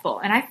helpful.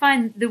 And I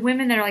find the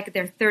women that are at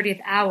their 30th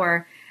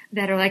hour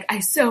that are I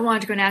so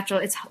want to go natural,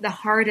 it's the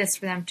hardest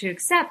for them to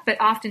accept, but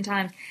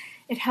oftentimes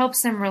it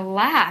helps them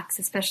relax,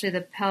 especially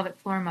the pelvic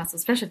floor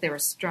muscles, especially if they were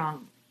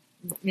strong,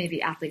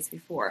 maybe athletes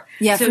before.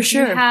 Yeah, so for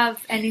sure. Do you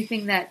have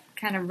anything that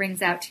kind of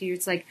rings out to you?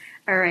 It's all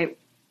right,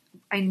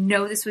 I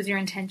know this was your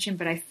intention,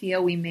 but I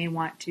feel we may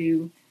want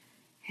to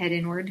head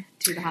inward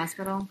to the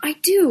hospital. I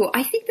do.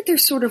 I think that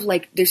there's sort of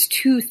there's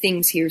two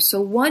things here.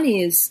 So one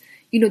is,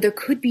 there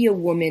could be a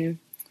woman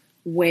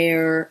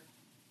where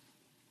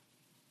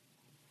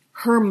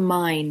her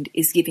mind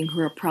is giving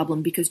her a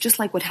problem, because just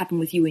like what happened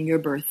with you in your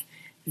birth,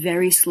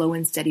 very slow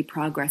and steady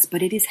progress,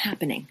 but it is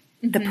happening.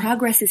 The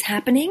progress is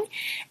happening,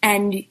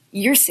 and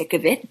you're sick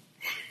of it.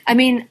 I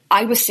mean,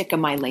 I was sick of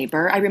my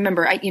labor. I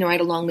remember, I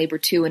had a long labor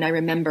too, and I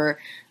remember,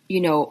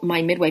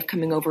 my midwife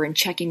coming over and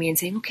checking me and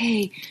saying,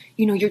 okay,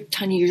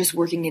 Tanya, you're just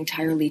working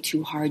entirely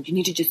too hard. You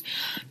need to just,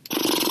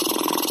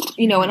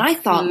 and I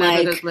thought,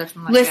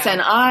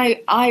 listen,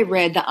 I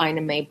read the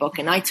Ina May book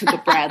and I took a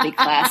Bradley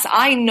class.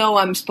 I know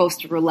I'm supposed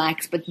to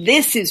relax, but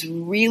this is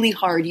really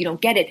hard. You don't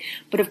get it.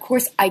 But of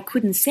course, I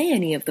couldn't say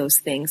any of those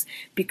things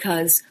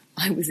because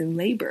I was in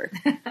labor,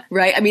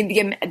 right? I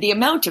mean, the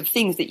amount of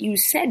things that you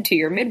said to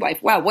your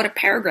midwife, wow, what a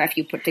paragraph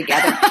you put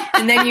together.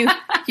 And then you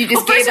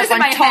just gave up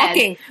on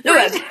talking. No,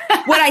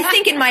 what I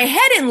think in my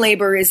head in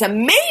labor is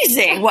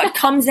amazing. What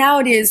comes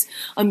out is,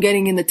 I'm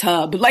getting in the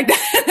tub. Like,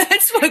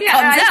 that's what comes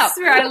out. I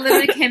swear, I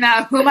literally came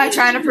out, who am I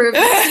trying to prove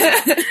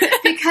this to?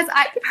 Because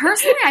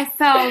I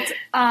felt,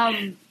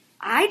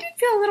 I did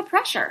feel a little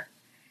pressure.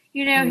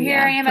 Here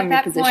I am at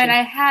that point.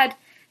 I had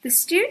the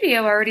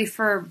studio already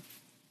for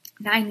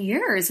 9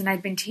 years, and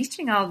I'd been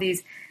teaching all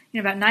these,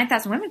 about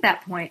 9,000 women at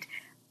that point.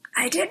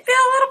 I did feel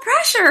a little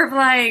pressure of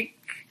like,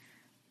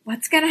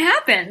 what's going to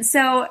happen?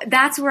 So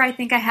that's where I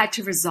think I had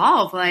to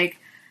resolve, like,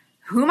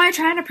 who am I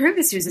trying to prove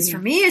this to? Is this for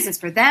me? Is this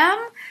for them?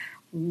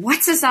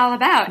 What's this all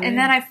about? And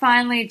then I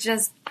finally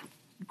just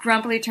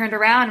grumpily turned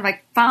around and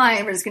like,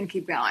 fine, we're just going to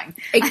keep going.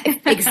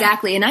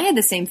 Exactly. And I had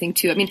the same thing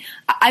too. I mean,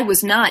 I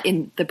was not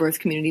in the birth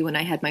community when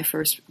I had my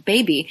first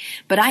baby,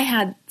 but I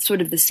had sort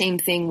of the same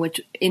thing,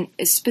 which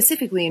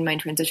specifically in my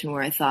transition,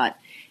 where I thought,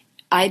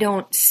 I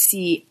don't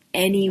see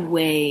any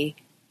way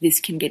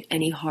this can get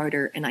any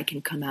harder and I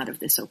can come out of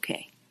this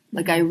okay.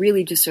 Like, I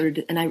really just sort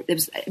of, and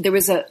there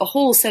was a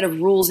whole set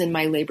of rules in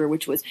my labor,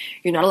 which was,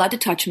 you're not allowed to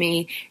touch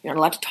me, you're not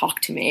allowed to talk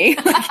to me.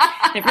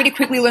 I pretty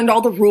quickly learned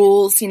all the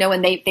rules,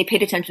 and they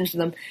paid attention to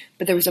them.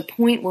 But there was a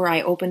point where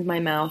I opened my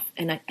mouth,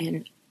 and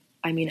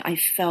I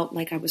felt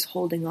like I was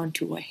holding on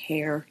to a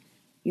hair,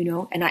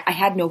 and I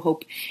had no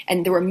hope.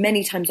 And there were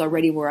many times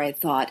already where I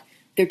thought,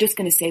 they're just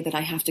going to say that I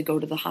have to go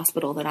to the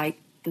hospital, that I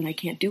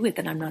can't do it,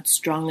 that I'm not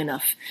strong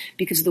enough,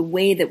 because the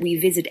way that we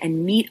visit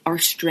and meet our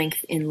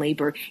strength in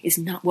labor is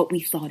not what we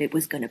thought it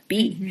was going to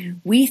be. Mm-hmm.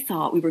 We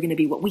thought we were going to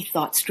be what we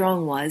thought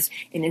strong was,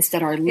 and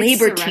instead our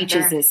labor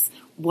teaches us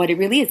what it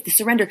really is, the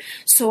surrender.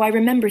 So I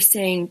remember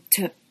saying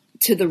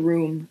to the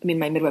room, I mean,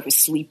 my midwife was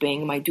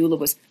sleeping, my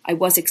doula I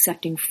was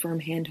accepting firm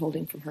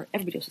hand-holding from her.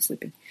 Everybody else was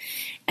sleeping.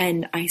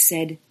 And I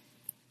said,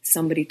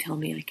 somebody tell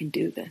me I can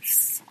do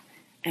this.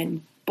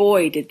 And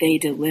boy, did they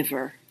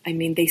deliver. I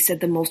mean, they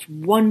said the most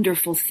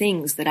wonderful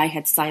things that I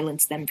had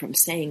silenced them from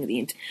saying.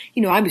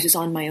 I was just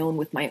on my own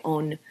with my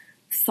own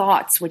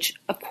thoughts, which,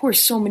 of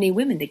course, so many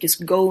women, they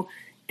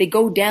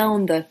go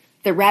down the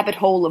rabbit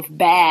hole of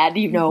bad,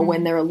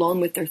 when they're alone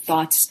with their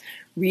thoughts,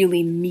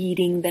 really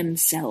meeting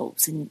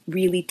themselves and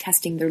really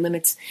testing their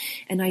limits.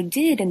 And I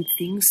did, and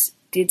things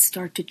did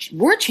start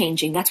were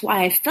changing. That's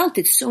why I felt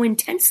it so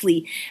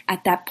intensely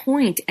at that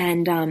point.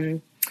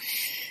 And,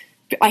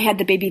 I had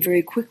the baby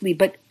very quickly,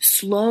 but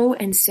slow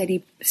and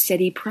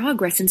steady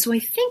progress. And so I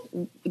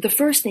think the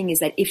first thing is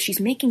that if she's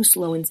making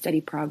slow and steady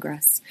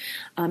progress,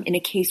 in a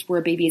case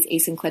where a baby is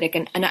asynclitic,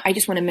 and I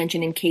just want to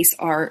mention, in case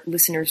our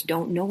listeners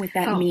don't know what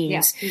that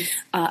means,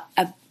 a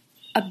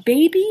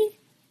baby,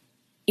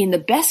 in the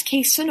best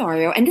case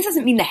scenario, and this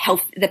doesn't mean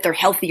that they're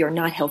healthy or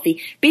not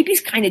healthy.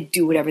 Babies kind of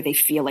do whatever they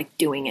feel like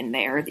doing in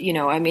there.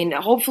 I mean,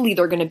 hopefully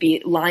they're going to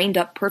be lined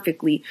up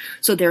perfectly,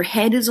 so their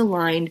head is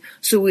aligned,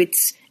 so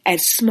it's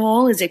as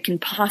small as it can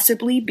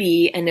possibly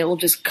be, and it will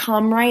just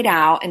come right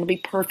out and be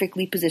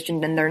perfectly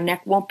positioned, and their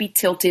neck won't be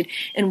tilted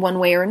in one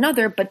way or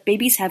another. But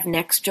babies have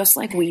necks just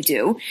like we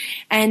do.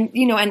 And,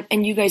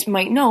 and you guys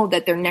might know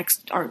that their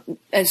necks aren't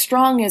as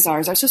strong as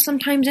ours are. So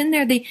sometimes in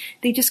there,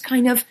 they just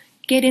kind of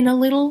get in a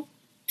little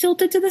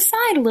tilted to the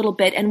side a little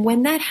bit. And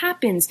when that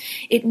happens,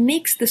 it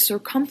makes the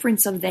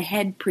circumference of the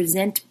head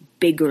present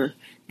bigger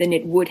than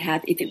it would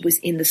have if it was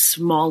in the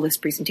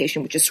smallest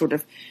presentation, which is sort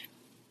of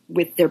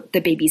with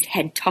the baby's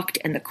head tucked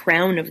and the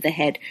crown of the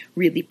head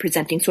really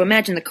presenting. So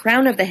imagine the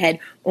crown of the head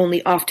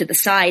only off to the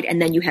side, and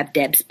then you have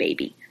Deb's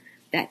baby.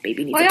 That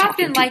baby needs I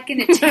often liken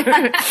it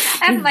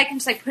to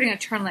like putting a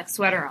turtleneck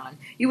sweater on.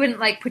 You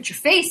wouldn't like put your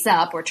face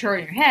up or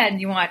turn your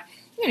head. You want,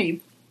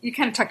 you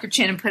kind of tuck your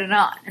chin and put it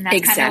on. And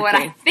that's kind of what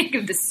I think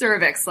of the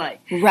cervix like.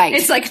 Right.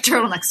 It's like a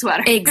turtleneck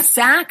sweater.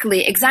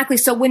 Exactly.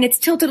 So when it's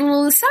tilted a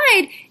little to the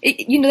side,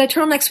 that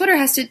turtleneck sweater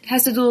has to do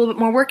a little bit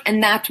more work,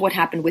 and that's what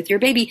happened with your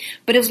baby.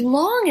 But as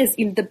long as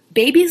the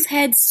baby's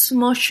head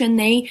smush and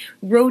they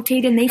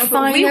rotate and they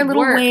find their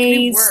little ways.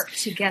 We work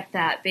to get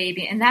that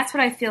baby. And that's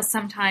what I feel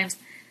sometimes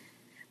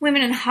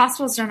women in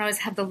hospitals don't always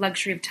have the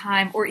luxury of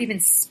time or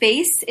even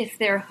space if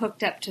they're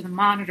hooked up to the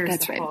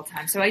monitors whole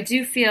time. So I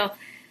do feel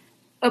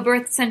a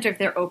birth center, if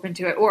they're open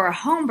to it, or a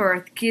home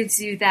birth,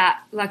 gives you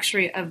that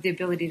luxury of the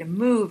ability to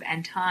move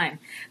and time.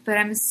 But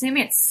I'm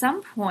assuming at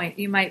some point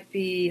you might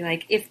be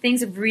like, if things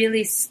have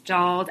really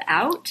stalled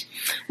out.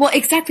 Well,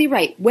 exactly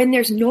right. When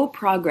there's no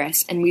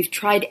progress and we've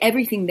tried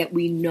everything that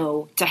we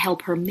know to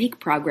help her make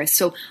progress.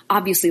 So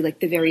obviously, like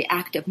the very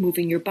act of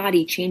moving your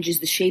body changes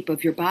the shape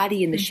of your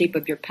body and the shape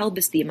of your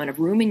pelvis, the amount of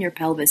room in your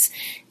pelvis.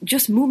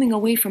 Just moving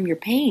away from your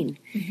pain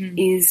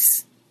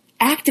is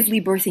actively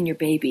birthing your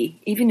baby.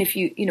 Even if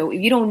you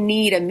don't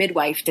need a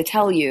midwife to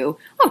tell you,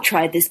 oh,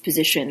 try this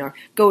position, or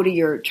go to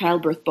your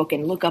childbirth book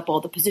and look up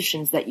all the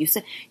positions that you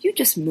said. You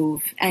just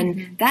move,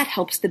 and that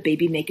helps the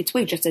baby make its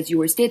way, just as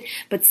yours did.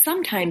 But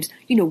sometimes,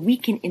 we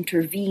can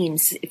intervene.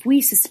 If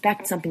we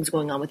suspect something's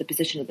going on with the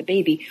position of the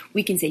baby,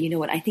 we can say, you know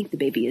what, I think the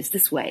baby is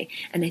this way.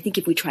 And I think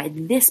if we try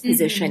this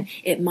position,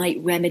 it might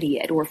remedy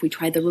it. Or if we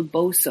try the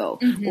reboso,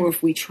 or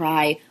if we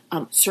try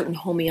certain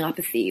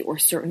homeopathy or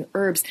certain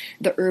herbs,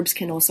 the herbs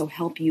can also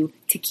help you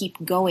to keep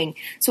going.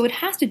 So it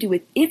has to do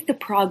with if the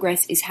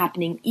progress is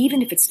happening,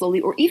 even if it's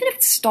slowly or even if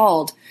it's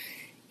stalled,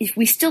 if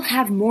we still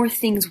have more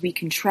things we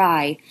can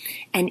try,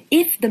 and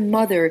if the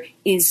mother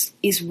is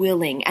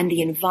willing and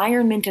the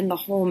environment and the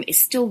home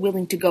is still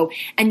willing to go.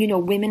 And,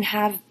 women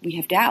we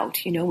have doubt.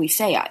 We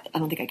say, I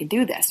don't think I can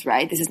do this,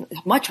 right? This is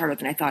much harder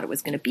than I thought it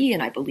was going to be,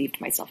 and I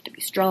believed myself to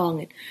be strong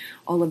and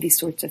all of these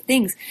sorts of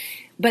things.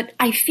 But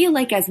I feel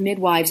like as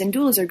midwives, and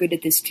doulas are good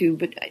at this too,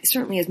 but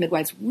certainly as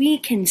midwives, we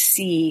can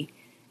see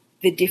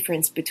the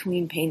difference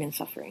between pain and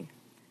suffering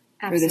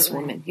for this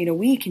woman.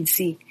 We can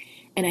see.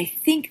 And I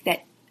think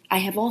that I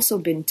have also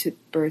been to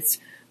births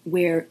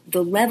where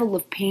the level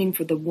of pain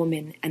for the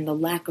woman and the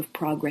lack of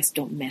progress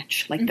don't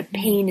match. Like the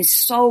pain is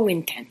so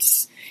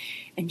intense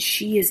and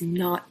she is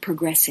not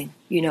progressing,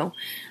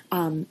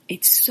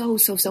 It's so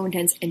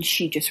intense, and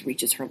she just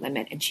reaches her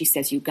limit. And she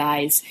says, you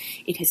guys,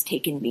 it has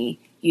taken me,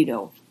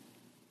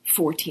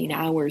 14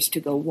 hours to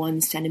go 1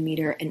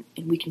 centimeter, and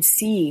we can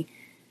see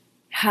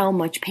how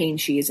much pain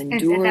she is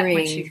enduring. And at that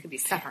point, she could be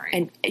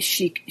suffering. And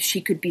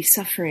she could be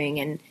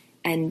suffering,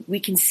 and we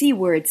can see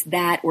where it's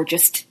that, or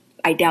just,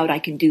 I doubt I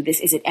can do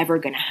this. Is it ever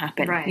going to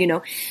happen?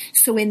 Right.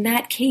 So in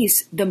that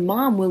case, the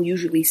mom will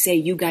usually say,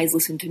 you guys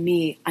listen to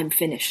me. I'm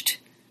finished.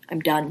 I'm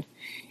done.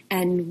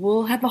 And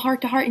we'll have a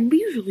heart-to-heart, and we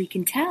usually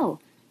can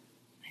tell.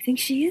 I think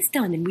she is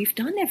done, and we've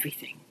done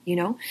everything,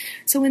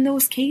 So in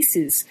those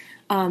cases,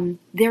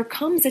 there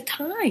comes a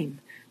time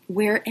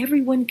where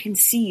everyone can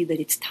see that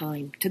it's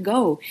time to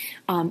go.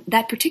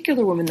 That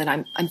particular woman that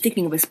I'm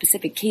thinking of, a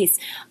specific case,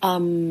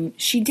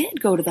 she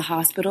did go to the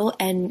hospital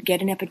and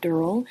get an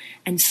epidural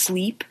and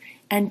sleep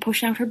and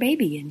push out her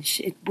baby. And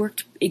it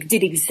worked. It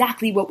did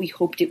exactly what we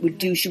hoped it would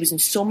do. She was in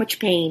so much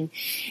pain,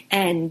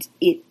 and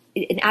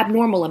an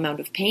abnormal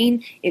amount of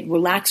pain. It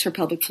relaxed her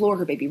pelvic floor.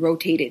 Her baby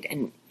rotated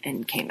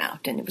and came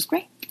out, and it was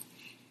great.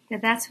 Yeah,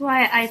 that's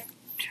why I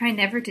try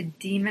never to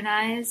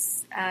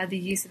demonize the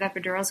use of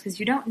epidurals, because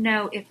you don't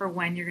know if or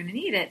when you're going to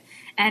need it.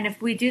 And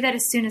if we do that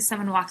as soon as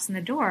someone walks in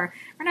the door,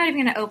 we're not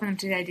even going to open them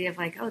to the idea of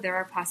like, oh, there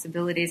are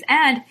possibilities.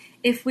 And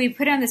if we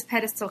put it on this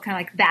pedestal, kind of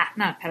like that,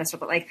 not pedestal,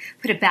 but like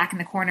put it back in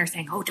the corner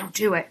saying, oh, don't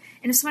do it.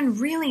 And if someone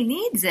really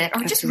needs it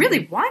or just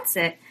really wants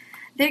it,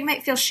 they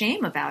might feel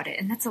shame about it.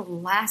 And that's the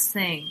last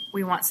thing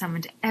we want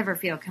someone to ever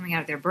feel coming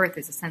out of their birth,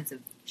 is a sense of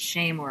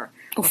shame or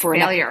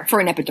failure. For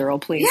an epidural,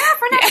 please. Yeah,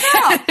 for an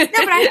epidural.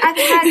 No, but I've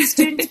had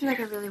students be like,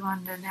 I really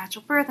wanted a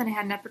natural birth, and I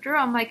had an epidural.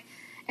 I'm like,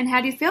 and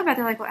how do you feel about it?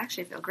 They're like, well,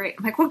 actually, I feel great.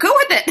 I'm like, well, go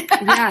with it.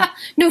 Yeah.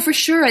 No, for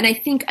sure. And I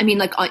think,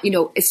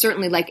 it's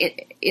certainly like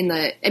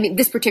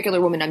this particular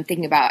woman I'm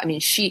thinking about,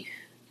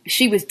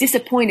 she was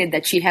disappointed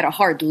that she had a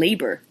hard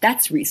labor.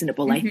 That's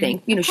reasonable, I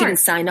think. She didn't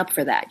sign up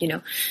for that,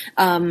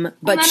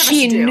 But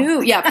she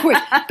knew, yeah, of course.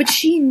 But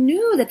she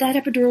knew that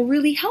epidural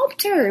really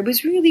helped her. It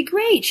was really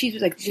great. She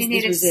was like, she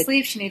needed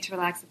sleep. She needed to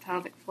relax the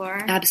pelvic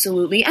floor.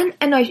 Absolutely. And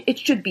it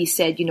should be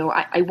said,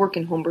 I work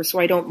in home birth, so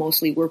I don't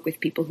mostly work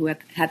with people who have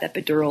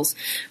epidurals.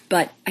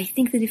 But I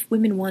think that if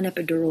women want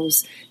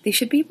epidurals, they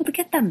should be able to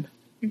get them,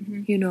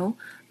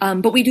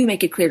 But we do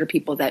make it clear to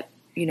people that,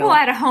 well,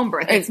 at a home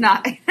birth, it's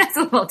not. That's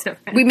a little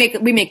different. We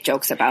make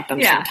jokes about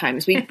them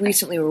sometimes. We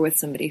recently were with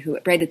somebody who,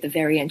 right at the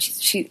very end,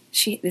 she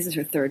this is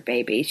her third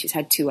baby. She's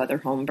had 2 other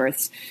home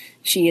births.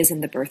 She is in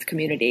the birth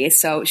community,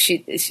 so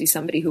she's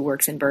somebody who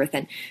works in birth.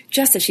 And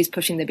just as she's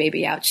pushing the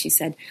baby out, she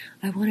said,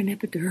 "I want an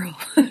epidural."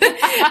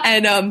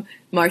 And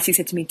Marcy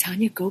said to me,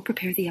 "Tanya, go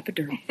prepare the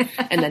epidural."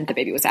 And then the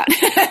baby was out.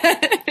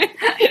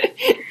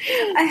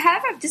 I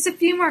have just a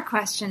few more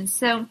questions.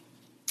 So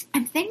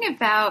I'm thinking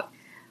about.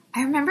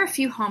 I remember a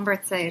few home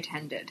births I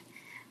attended,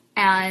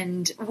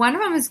 and one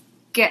of them was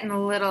getting a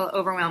little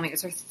overwhelming. It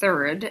was her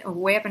third,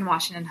 way up in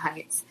Washington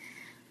Heights.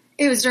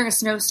 It was during a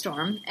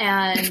snowstorm,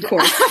 and of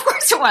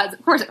course it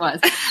was,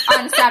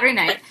 on a Saturday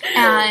night.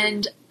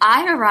 And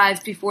I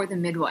arrived before the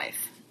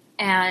midwife,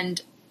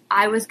 and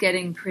I was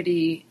getting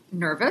pretty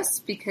nervous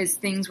because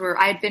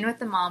I had been with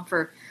the mom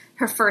for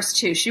her first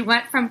 2. She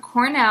went from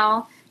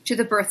Cornell to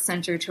the birth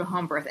center to a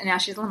home birth, and now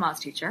she's a Lamaze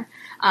teacher,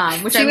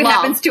 which See I what love.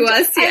 happens to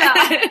us. Yeah.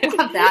 I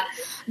love that.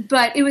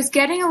 But it was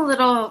getting a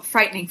little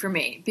frightening for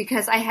me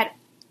because I had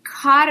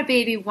caught a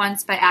baby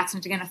once by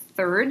accident, again a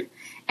third,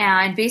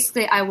 and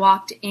basically I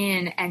walked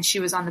in and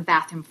she was on the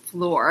bathroom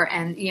floor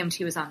and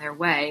EMT was on their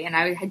way, and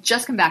I had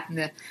just come back from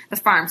the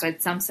farm, so I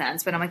had some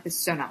sense, but I'm like, this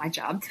is so not my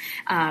job,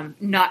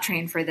 not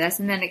trained for this,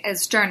 and then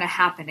it's starting to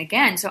happen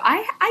again. So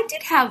I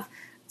did have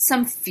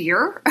some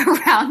fear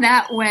around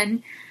that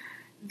when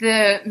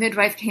the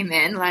midwife came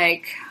in,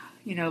 like,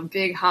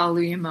 big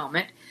hallelujah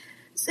moment.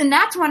 And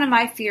that's one of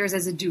my fears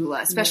as a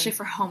doula, especially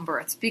for home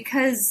births,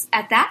 because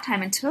at that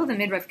time, until the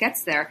midwife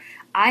gets there,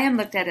 I am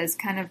looked at as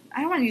kind of,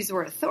 I don't want to use the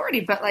word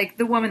authority, but like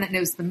the woman that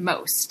knows the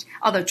most,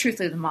 although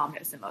truthfully the mom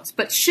knows the most.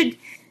 But should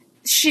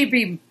she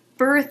be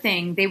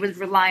birthing, they would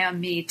rely on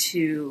me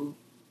to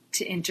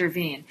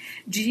intervene.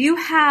 Do you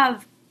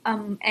have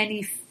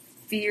any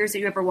fears that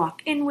you ever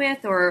walk in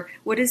with, or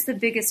what is the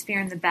biggest fear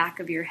in the back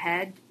of your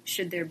head,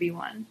 should there be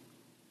one?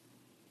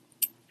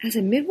 As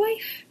a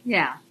midwife?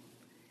 Yeah.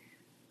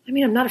 I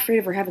mean, I'm not afraid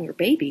of her having her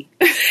baby.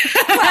 Well,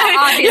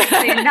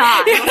 obviously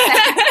not.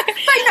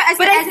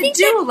 But as a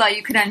doula,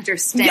 you could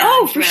understand.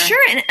 Oh, for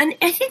sure. And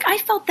I think I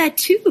felt that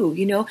too,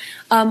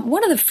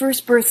 One of the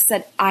first births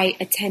that I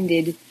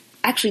attended,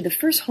 actually the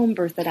first home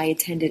birth that I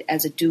attended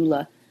as a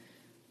doula,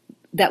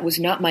 that was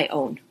not my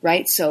own,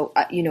 right? So,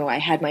 I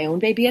had my own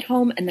baby at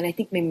home, and then I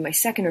think maybe my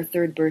second or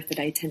third birth that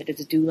I attended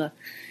as a doula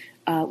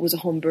was a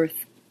home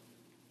birth,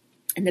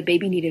 and the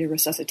baby needed a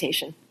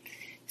resuscitation.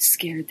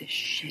 Scared the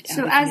shit out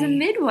of me. So as a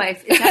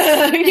midwife, is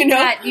that something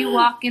that you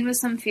walk in with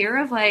some fear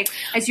of? Like,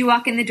 as you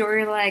walk in the door,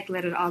 you're like,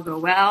 let it all go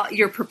well.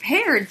 You're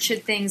prepared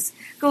should things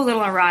go a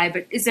little awry,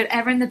 but is there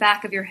ever in the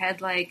back of your head,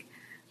 like,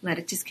 let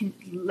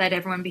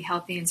everyone be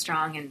healthy and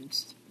strong,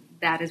 and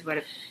that is what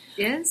it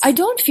is? I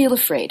don't feel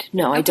afraid.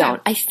 No, Okay. I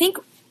don't. I think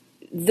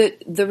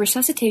the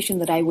resuscitation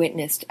that I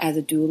witnessed as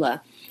a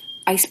doula,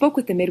 I spoke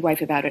with the midwife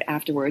about it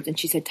afterwards, and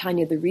she said,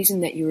 Tanya, the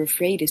reason that you're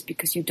afraid is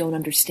because you don't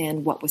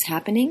understand what was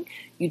happening.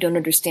 You don't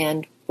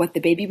understand what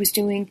the baby was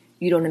doing.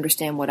 You don't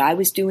understand what I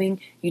was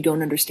doing. You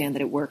don't understand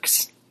that it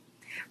works.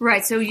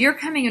 Right, so you're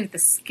coming in with a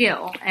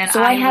skill. And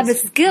So I have a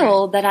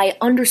skill that I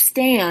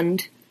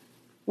understand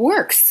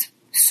works.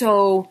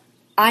 So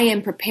I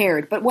am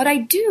prepared. But what I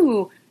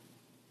do,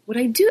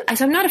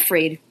 so I'm not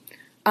afraid.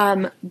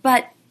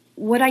 But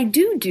what I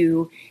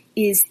do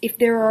is if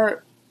there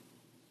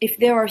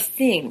are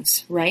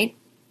things, right,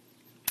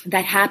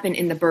 that happen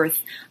in the birth,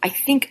 I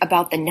think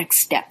about the next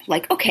step.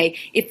 Like, okay,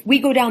 if we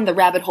go down the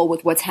rabbit hole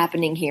with what's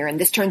happening here and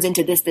this turns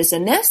into this, this,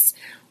 and this,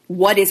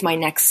 what is my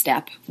next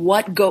step?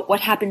 What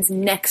happens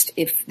next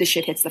if the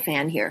shit hits the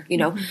fan here,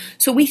 Mm-hmm.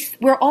 So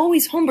we're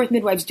always, home birth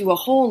midwives do a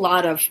whole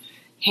lot of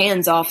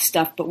hands-off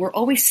stuff, but we're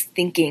always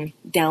thinking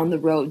down the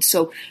road.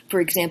 So, for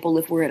example,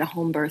 if we're at a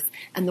home birth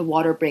and the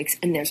water breaks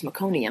and there's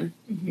meconium,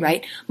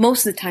 right?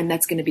 Most of the time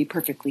that's going to be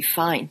perfectly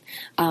fine.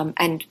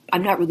 And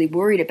I'm not really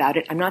worried about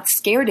it. I'm not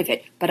scared of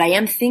it, but I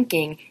am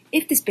thinking,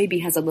 if this baby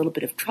has a little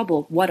bit of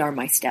trouble, what are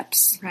my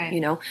steps? Right.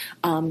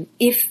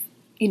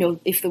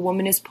 If the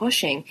woman is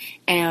pushing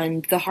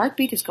and the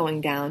heartbeat is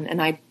going down and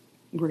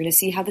we're going to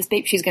see how this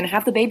baby, she's going to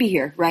have the baby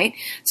here, right?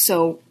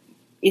 So,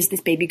 is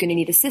this baby going to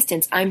need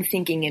assistance? I'm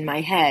thinking in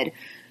my head,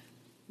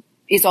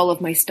 is all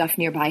of my stuff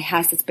nearby?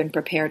 Has this been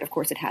prepared? Of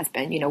course it has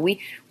been.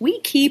 We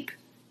keep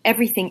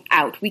everything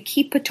out. We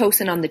keep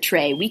Pitocin on the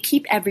tray. We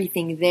keep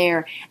everything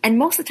there. And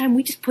most of the time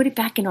we just put it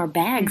back in our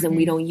bags and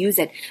we don't use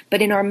it.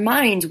 But in our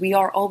minds, we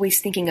are always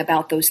thinking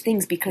about those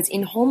things because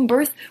in home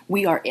birth,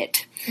 we are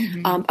it.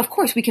 Of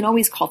course, we can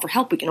always call for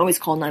help. We can always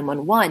call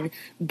 911.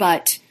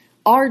 But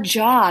our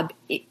job,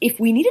 if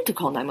we needed to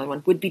call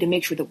 911, would be to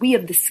make sure that we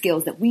have the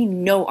skills, that we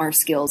know our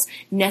skills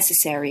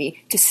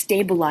necessary to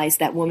stabilize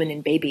that woman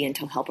and baby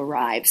until help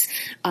arrives.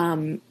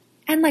 And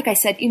like I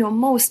said,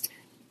 most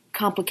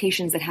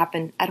complications that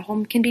happen at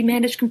home can be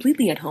managed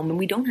completely at home, and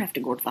we don't have to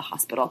go to the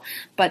hospital.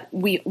 But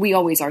we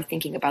always are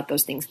thinking about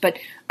those things. But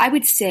I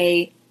would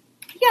say,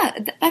 yeah,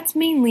 that's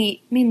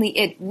mainly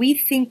it.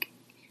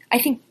 I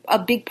think a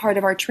big part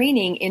of our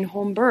training in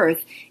home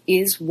birth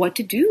is what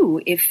to do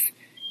if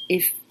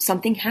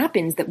something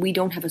happens that we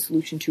don't have a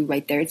solution to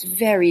right there. It's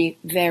very,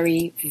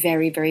 very,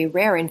 very, very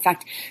rare. In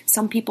fact,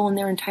 some people in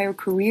their entire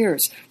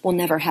careers will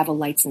never have a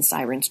lights and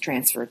sirens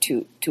transfer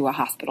to a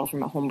hospital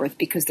from a home birth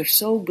because they're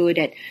so good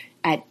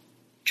at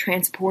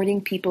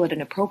transporting people at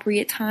an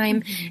appropriate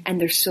time, and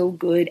they're so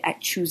good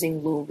at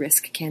choosing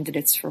low-risk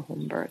candidates for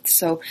home birth.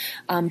 So,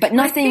 but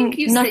nothing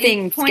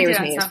scares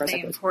me as far as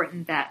that goes.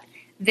 Important that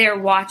they're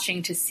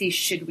watching to see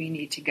should we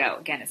need to go.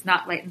 Again, it's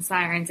not light and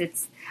sirens.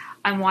 It's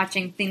I'm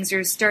watching things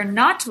are starting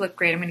not to look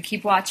great. I'm going to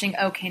keep watching.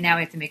 Okay, now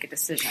we have to make a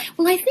decision.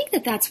 Well, I think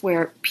that's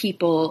where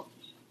people,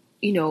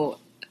 don't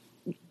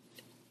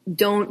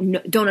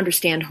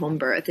understand home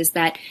birth is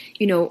that,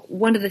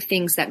 one of the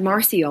things that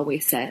Marcy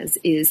always says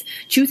is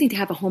choosing to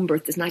have a home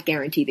birth does not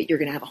guarantee that you're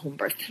going to have a home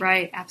birth.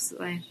 Right,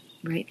 absolutely.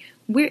 Right.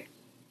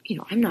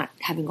 I'm not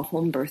having a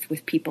home birth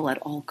with people at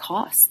all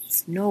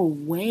costs. No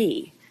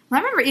way. Well,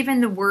 I remember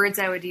even the words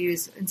I would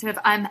use instead of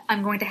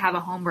I'm going to have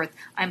a home birth,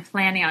 I'm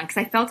planning on, because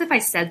I felt if I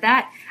said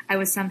that, I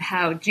was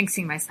somehow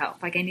jinxing myself.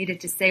 Like I needed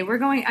to say,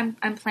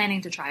 I'm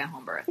planning to try a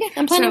home birth. Yeah,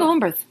 I'm planning a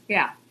home birth.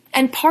 Yeah.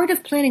 And part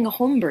of planning a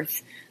home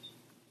birth,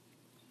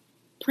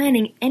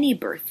 planning any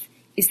birth,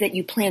 is that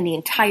you plan the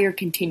entire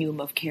continuum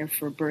of care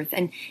for birth.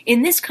 And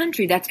in this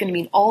country, that's going to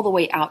mean all the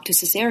way out to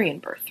cesarean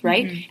birth,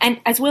 right? Mm-hmm.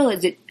 And as well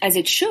as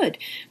it should.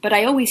 But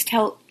I always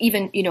tell,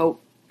 even,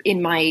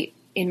 in my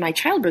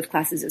childbirth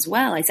classes as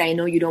well, I say, I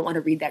know you don't want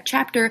to read that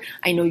chapter.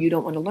 I know you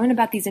don't want to learn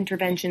about these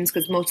interventions,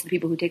 because most of the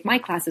people who take my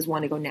classes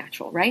want to go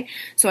natural, right?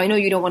 So I know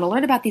you don't want to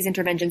learn about these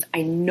interventions.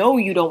 I know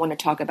you don't want to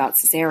talk about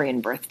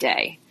cesarean birth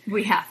day.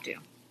 We have to.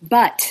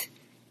 But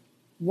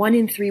 1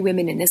 in 3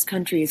 women in this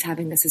country is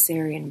having a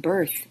cesarean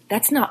birth.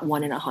 That's not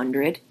 1 in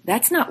 100.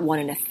 That's not 1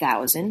 in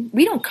 1,000.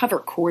 We don't cover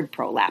cord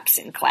prolapse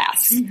in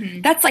class.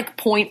 Mm-hmm. That's like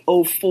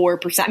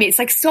 0.04%. I mean, it's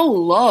like so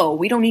low.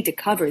 We don't need to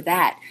cover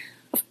that.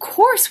 Of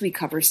course we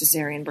cover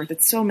cesarean birth.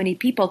 It's so many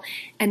people.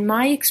 And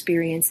my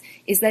experience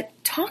is that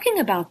talking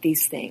about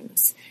these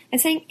things and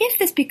saying, if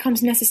this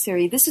becomes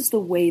necessary, this is the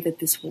way that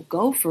this will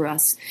go for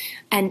us.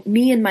 And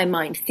me in my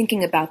mind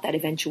thinking about that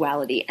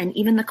eventuality, and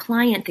even the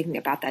client thinking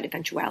about that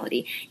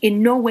eventuality,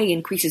 in no way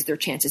increases their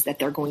chances that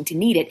they're going to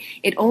need it.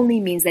 It only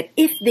means that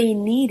if they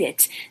need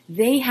it,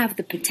 they have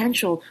the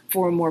potential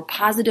for a more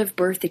positive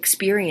birth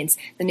experience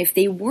than if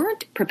they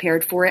weren't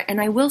prepared for it. And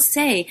I will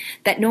say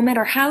that no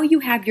matter how you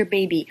have your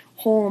baby,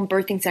 home,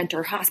 birthing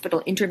center,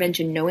 hospital,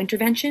 intervention, no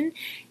intervention,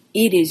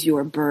 it is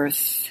your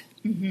birth.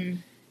 Mm-hmm.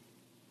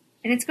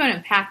 And it's going to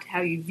impact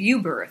how you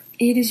view birth.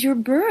 It is your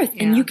birth.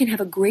 Yeah. And you can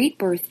have a great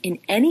birth in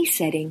any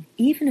setting.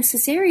 Even a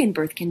cesarean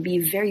birth can be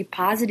a very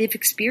positive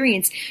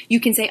experience. You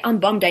can say, I'm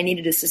bummed I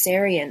needed a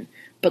cesarean,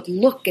 but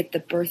look at the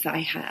birth I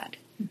had.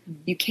 Mm-hmm.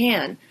 You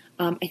can.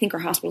 I think our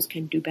hospitals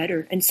can do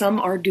better. And some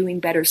are doing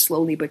better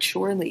slowly but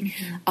surely.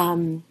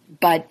 Mm-hmm.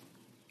 But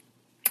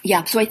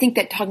yeah, so I think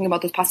that talking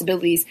about those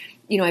possibilities,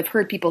 I've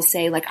heard people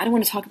say, like, I don't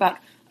want to talk about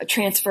a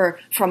transfer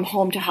from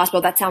home to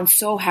hospital. That sounds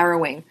so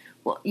harrowing.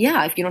 Well,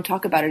 yeah, if you don't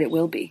talk about it, it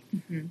will be.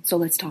 Mm-hmm. So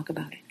let's talk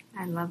about it.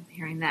 I love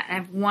hearing that. I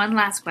have one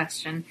last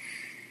question.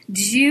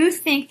 Do you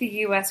think the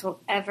U.S. will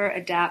ever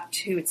adapt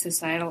to its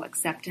societal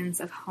acceptance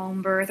of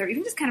home birth, or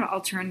even just kind of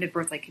alternative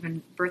birth, like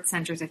even birth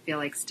centers, I feel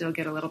like, still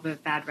get a little bit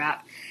of bad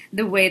rap,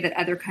 the way that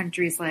other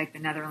countries like the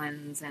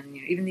Netherlands and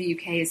even the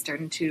U.K. is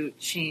starting to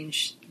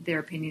change their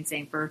opinion,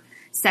 saying for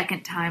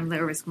second-time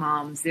low-risk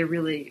moms, they're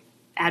really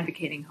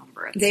advocating home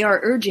births. They are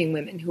urging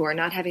women who are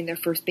not having their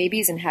first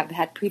babies and have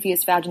had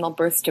previous vaginal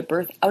births to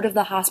birth out of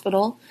the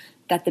hospital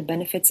that the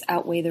benefits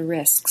outweigh the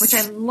risks. Which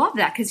I love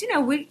that, because,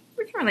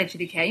 we can relate to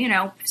the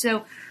UK,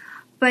 so,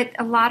 but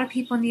a lot of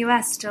people in the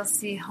U.S. still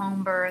see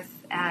home birth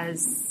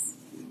as,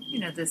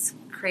 this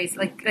crazy,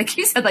 like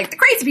you said, like the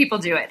crazy people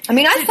do it. I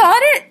mean, I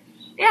thought it.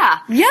 Yeah.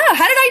 Yeah.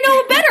 How did I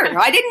know better?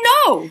 I didn't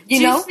know. Do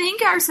you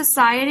think our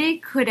society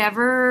could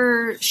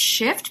ever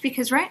shift?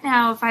 Because right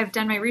now, if I've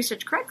done my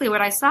research correctly,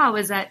 what I saw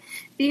was that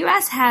the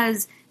U.S.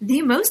 has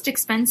the most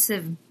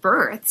expensive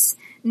births,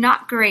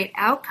 not great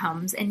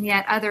outcomes, and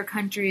yet other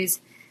countries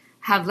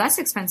have less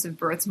expensive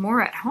births,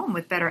 more at home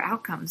with better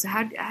outcomes.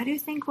 How do you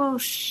think we'll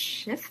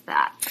shift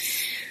that?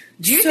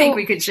 Do you think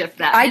we could shift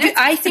that? I do.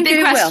 I think that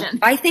it will.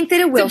 I think that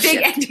it will shift.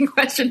 It's a big ending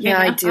question. Yeah,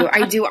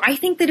 I do. I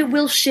think that it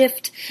will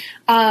shift.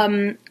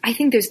 I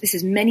think this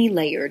is many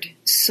layered,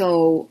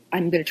 so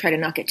I'm going to try to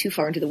not get too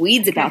far into the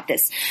weeds about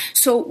this.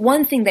 So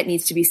one thing that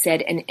needs to be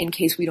said, and in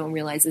case we don't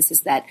realize this,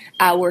 is that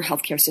our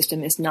healthcare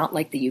system is not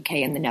like the UK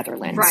and the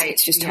Netherlands. Right.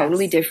 It's just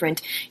totally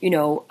different.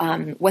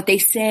 What they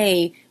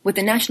say, what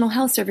the National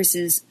Health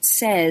Services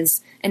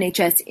says,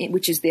 NHS,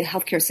 which is the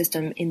healthcare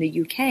system in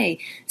the UK,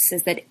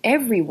 says that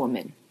every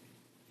woman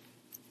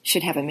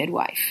should have a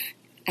midwife.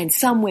 And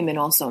some women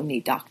also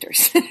need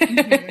doctors.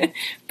 Mm-hmm.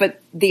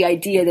 But the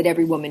idea that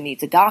every woman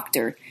needs a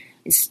doctor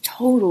is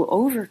total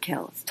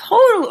overkill. It's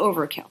total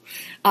overkill.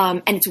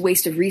 And it's a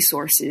waste of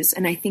resources.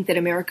 And I think that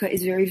America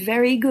is very,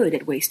 very good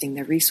at wasting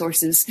their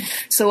resources.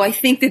 So I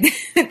think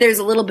that there's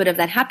a little bit of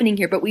that happening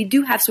here. But we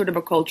do have sort of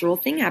a cultural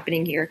thing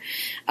happening here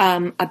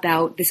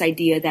about this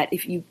idea that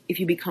if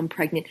you become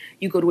pregnant,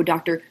 you go to a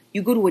doctor.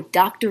 You go to a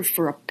doctor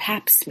for a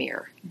pap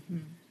smear. Mm-hmm.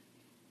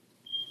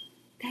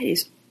 That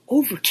is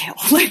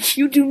overkill. Like,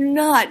 you do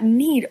not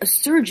need a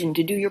surgeon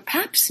to do your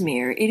pap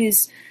smear. It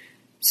is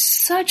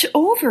such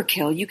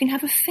overkill. You can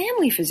have a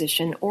family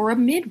physician or a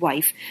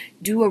midwife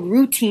do a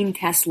routine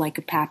test like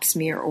a pap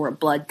smear or a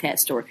blood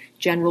test or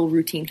general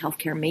routine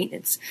healthcare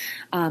maintenance.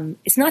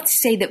 It's not to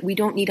say that we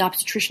don't need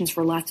obstetricians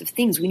for lots of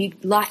things. We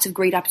need lots of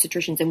great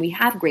obstetricians, and we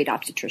have great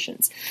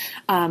obstetricians.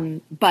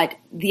 But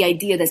the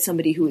idea that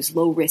somebody who is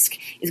low risk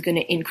is going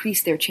to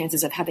increase their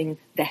chances of having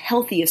the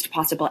healthiest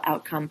possible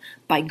outcome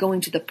by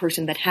going to the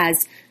person that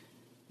has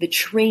the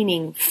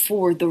training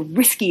for the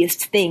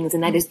riskiest things,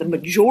 and that is the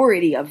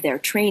majority of their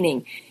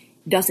training,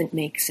 doesn't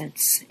make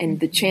sense.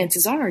 And the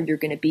chances are you're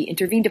going to be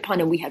intervened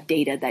upon, and we have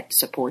data that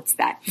supports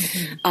that.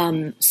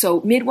 Mm-hmm. So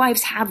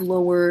midwives have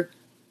lower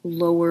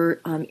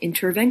lower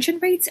intervention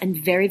rates and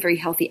very, very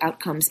healthy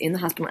outcomes in the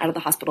hospital and out of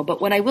the hospital.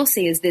 But what I will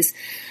say is this,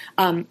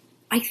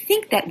 I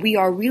think that we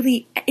are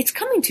really, it's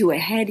coming to a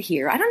head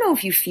here. I don't know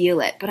if you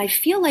feel it, but I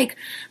feel like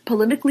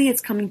politically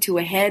it's coming to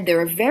a head. There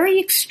are very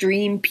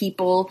extreme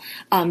people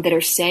that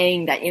are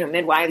saying that,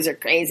 midwives are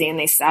crazy and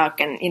they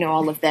suck and,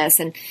 all of this.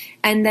 And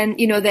then,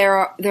 there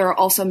are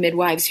also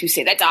midwives who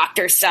say that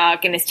doctors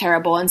suck and it's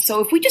terrible. And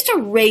so if we just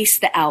erase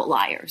the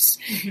outliers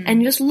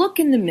and just look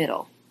in the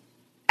middle,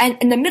 and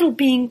in the middle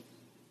being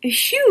a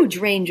huge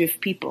range of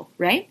people,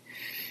 right?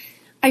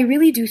 I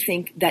really do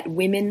think that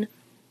women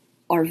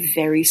are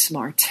very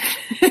smart,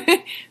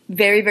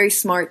 very, very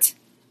smart.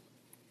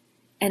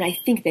 And I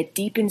think that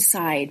deep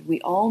inside,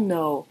 we all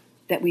know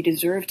that we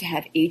deserve to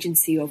have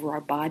agency over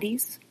our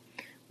bodies.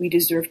 We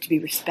deserve to be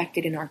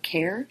respected in our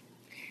care.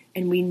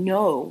 And we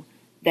know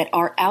that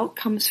our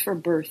outcomes for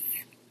birth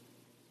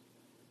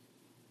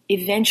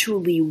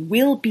eventually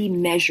will be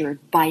measured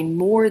by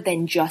more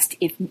than just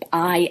if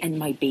I and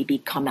my baby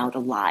come out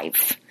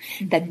alive.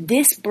 That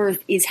this birth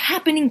is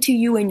happening to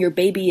you and your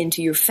baby and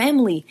to your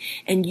family,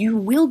 and you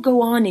will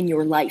go on in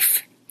your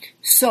life.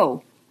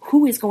 So,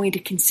 who is going to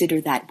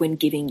consider that when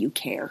giving you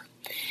care?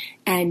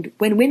 And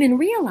when women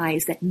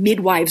realize that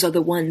midwives are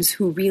the ones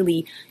who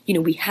really,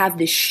 we have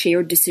this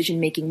shared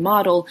decision-making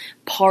model,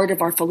 part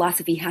of our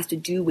philosophy has to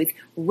do with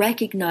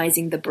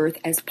recognizing the birth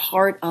as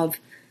part of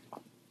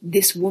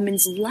this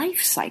woman's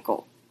life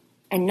cycle,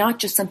 and not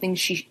just something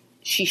she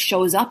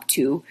shows up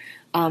to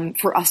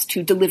for us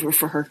to deliver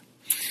for her.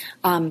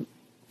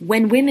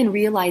 When women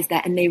realize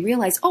that and they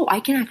realize,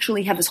 I can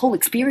actually have this whole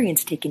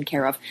experience taken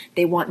care of,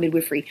 they want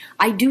midwifery.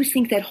 I do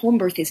think that home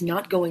birth is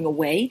not going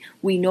away.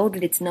 We know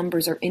that its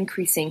numbers are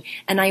increasing.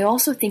 And I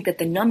also think that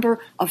the number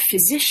of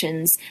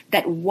physicians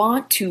that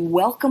want to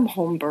welcome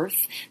home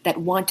birth, that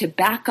want to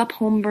back up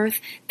home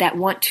birth, that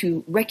want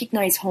to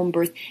recognize home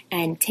birth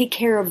and take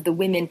care of the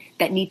women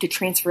that need to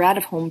transfer out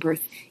of home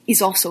birth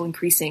is also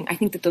increasing. I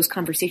think that those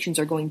conversations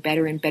are going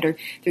better and better.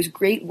 There's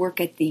great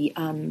work at the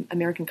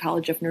American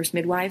College of Nurse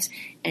Midwives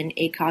and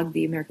ACOG,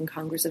 the American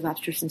Congress of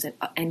Obstetricians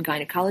and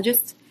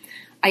Gynecologists.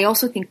 I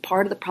also think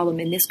part of the problem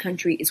in this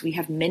country is we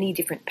have many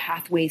different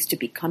pathways to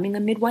becoming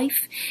a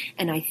midwife,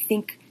 and I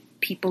think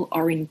people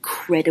are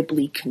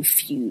incredibly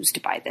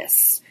confused by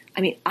this.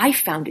 I mean, I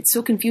found it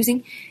so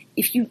confusing.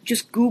 If you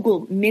just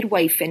Google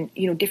midwife and,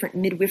 different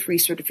midwifery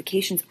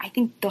certifications, I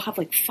think they'll have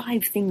like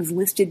 5 things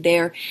listed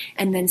there.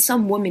 And then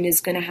some woman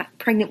is going to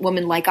pregnant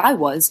woman like I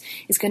was,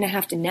 is going to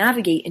have to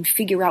navigate and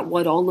figure out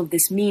what all of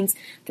this means.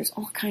 There's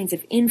all kinds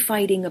of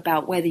infighting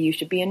about whether you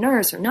should be a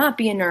nurse or not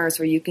be a nurse,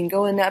 or you can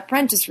go in the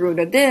apprentice route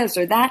or this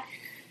or that.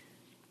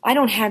 I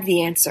don't have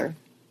the answer.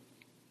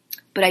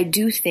 But I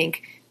do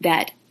think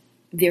that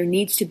there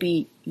needs to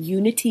be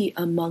unity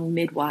among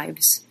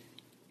midwives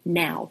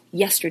now,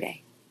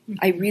 yesterday.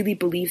 I really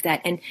believe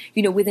that. And,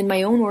 within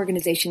my own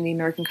organization, the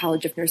American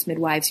College of Nurse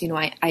Midwives,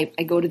 I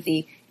go to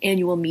the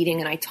annual meeting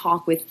and I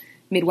talk with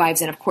midwives.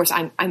 And of course,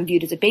 I'm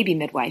viewed as a baby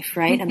midwife,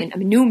 right? I'm a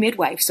new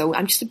midwife, so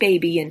I'm just a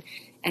baby.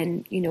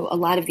 And a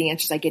lot of the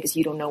answers I get is,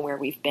 you don't know where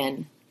we've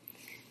been.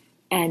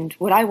 And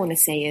what I want to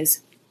say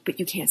is, but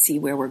you can't see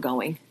where we're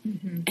going.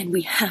 And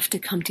we have to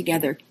come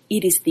together.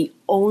 It is the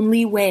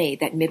only way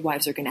that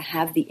midwives are going to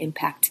have the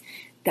impact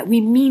that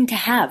we mean to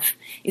have,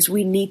 is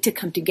we need to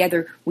come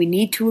together. We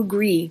need to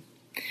agree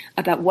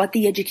about what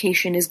the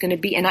education is going to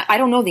be. And I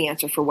don't know the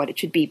answer for what it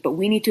should be, but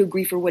we need to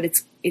agree for what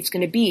it's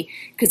going to be.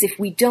 Because if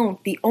we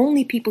don't, the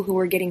only people who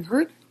are getting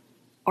hurt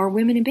are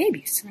women and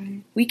babies.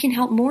 Right. We can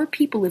help more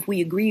people if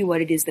we agree what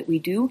it is that we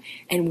do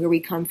and where we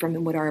come from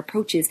and what our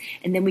approach is.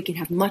 And then we can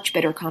have much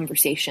better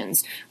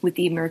conversations with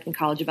the American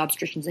College of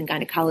Obstetricians and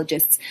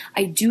Gynecologists.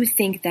 I do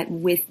think that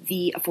with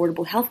the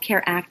Affordable Health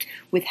Care Act,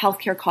 with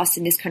healthcare costs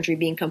in this country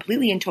being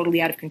completely and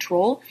totally out of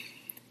control,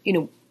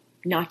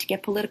 not to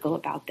get political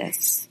about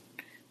this,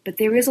 but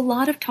there is a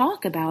lot of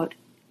talk about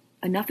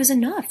enough is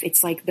enough.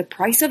 It's like the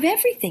price of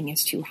everything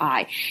is too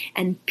high.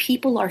 And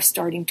people are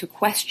starting to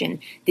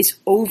question this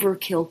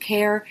overkill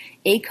care.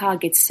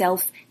 ACOG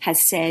itself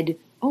has said,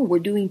 we're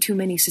doing too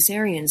many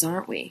cesareans,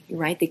 aren't we?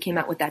 Right? They came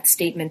out with that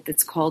statement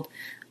that's called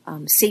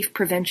Safe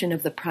Prevention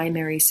of the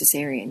Primary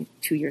Cesarean.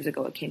 2 years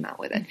ago it came out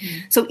with it.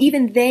 So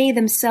even they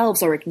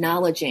themselves are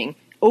acknowledging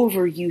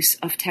overuse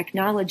of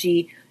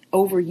technology,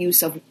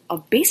 overuse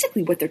of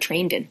basically what they're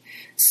trained in.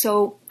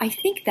 So I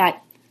think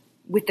that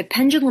with the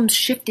pendulum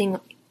shifting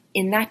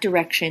in that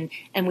direction,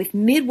 and with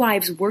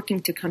midwives working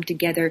to come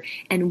together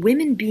and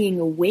women being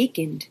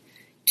awakened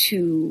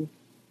to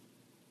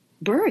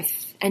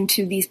birth and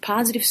to these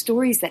positive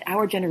stories that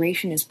our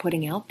generation is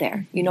putting out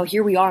there.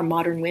 Here we are,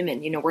 modern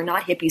women. We're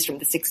not hippies from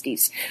the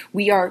 60s.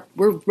 We're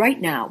right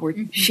now,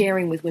 we're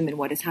sharing with women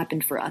what has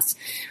happened for us.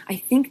 I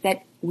think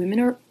that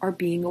women are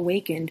being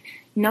awakened,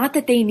 not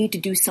that they need to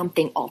do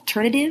something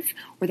alternative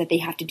or that they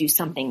have to do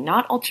something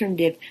not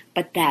alternative,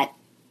 but that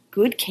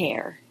good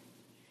care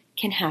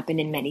can happen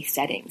in many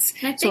settings.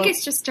 And I think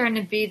it's just starting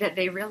to be that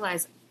they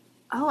realize,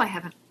 I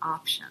have an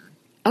option.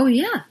 Oh,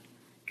 yeah.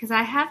 Because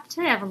I have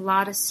to have a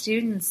lot of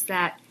students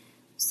that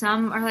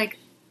some are like,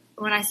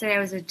 when I say I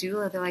was a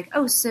doula, they're like,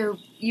 oh, so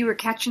you were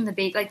catching the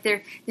baby. Like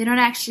they're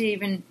not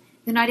even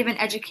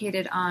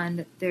educated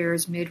on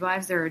there's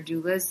midwives, there are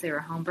doulas, there are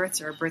home births,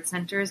 there are birth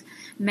centers.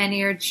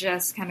 Many are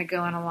just kind of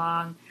going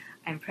along.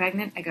 I'm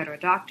pregnant, I go to a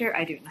doctor,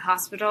 I do it in the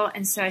hospital.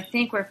 And so I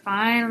think we're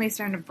finally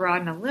starting to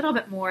broaden a little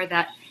bit more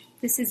that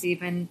this is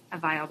even a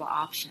viable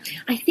option.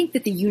 I think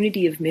that the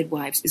unity of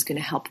midwives is going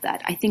to help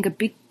that. I think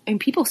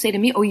people say to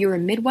me, oh, you're a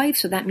midwife,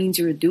 so that means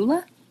you're a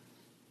doula?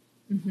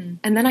 Mm-hmm.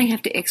 And then I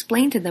have to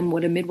explain to them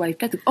what a midwife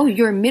does. Oh,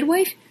 you're a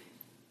midwife?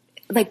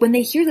 Like when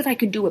they hear that I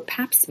could do a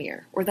pap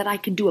smear or that I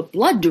could do a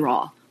blood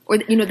draw or,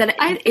 that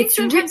I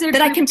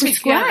can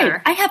prescribe.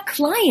 Together. I have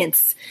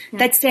clients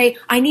that say,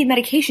 I need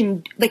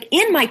medication, like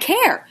in my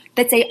care,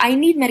 that say, I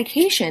need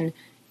medication.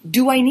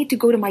 Do I need to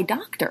go to my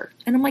doctor?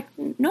 And I'm like,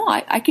 no,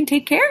 I can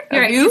take care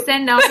of you. So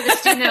then also the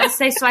student will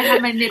say, so I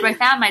have my midwife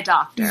and my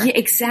doctor. Yeah,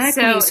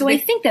 exactly. So I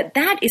think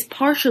that is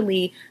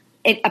partially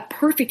a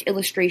perfect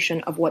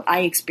illustration of what I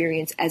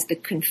experience as the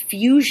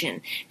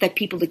confusion that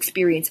people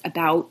experience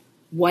about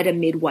what a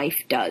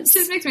midwife does. It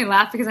just makes me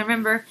laugh because I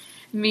remember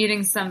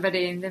meeting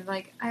somebody and they're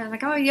like, I'm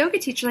like, oh, a yoga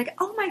teacher. Like,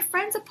 oh, my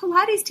friend's a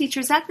Pilates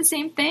teacher. Is that the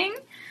same thing?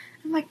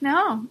 I'm like,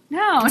 no,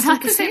 it's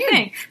not the same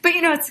thing. But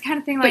it's the kind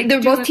of thing like... But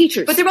they're both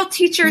teachers. But they're both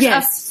teachers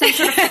of some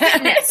sort of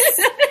fitness.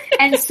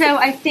 And so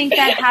I think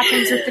that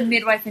happens with the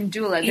midwife and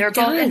doula. They're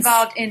both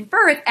involved in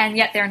birth and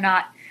yet they're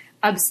not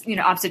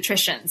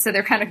obstetricians, so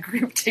they're kind of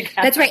grouped together.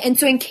 That's right. And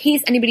so in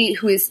case anybody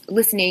who is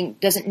listening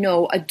doesn't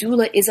know, a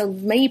doula is a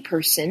lay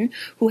person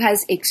who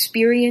has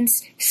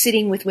experience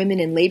sitting with women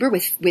in labor,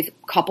 with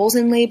couples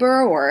in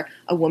labor, or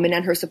a woman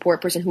and her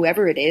support person,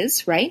 whoever it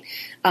is, right,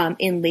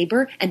 in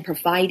labor, and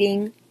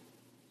providing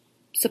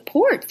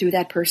support through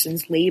that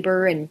person's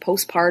labor and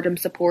postpartum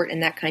support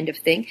and that kind of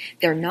thing.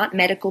 They're not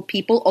medical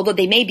people, although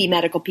they may be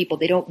medical people.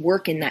 They don't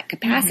work in that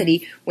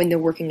capacity when they're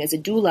working as a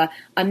doula.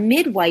 A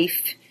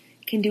midwife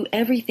can do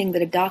everything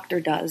that a doctor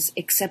does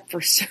except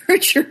for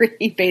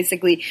surgery,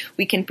 basically.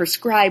 We can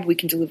prescribe, we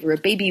can deliver a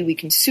baby, we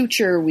can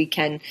suture, we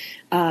can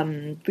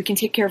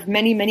take care of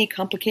many, many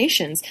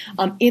complications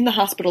in the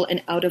hospital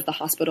and out of the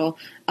hospital.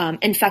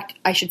 In fact,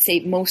 I should say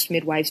most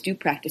midwives do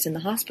practice in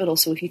the hospital,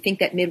 so if you think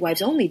that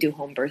midwives only do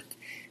home birth,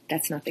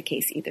 that's not the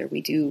case either.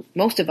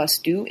 Most of us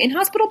do in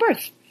hospital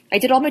birth. I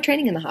did all my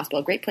training in the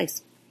hospital, great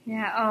place.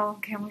 Yeah,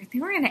 okay, I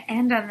think we're going to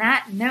end on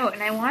that note,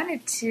 and I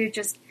wanted to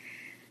just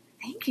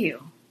thank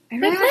you. I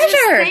really want to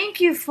just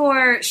thank you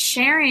for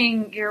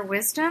sharing your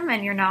wisdom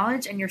and your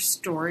knowledge and your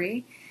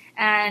story.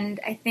 And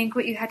I think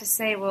what you had to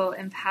say will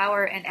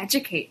empower and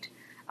educate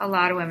a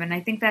lot of women. I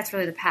think that's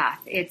really the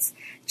path. It's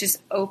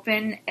just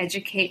open,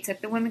 educate, so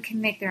that the women can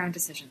make their own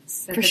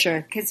decisions. So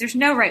sure. Because there's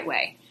no right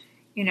way.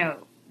 You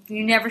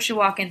never should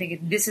walk in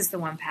thinking this is the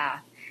one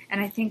path. And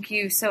I think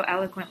you so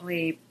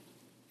eloquently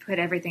put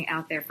everything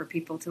out there for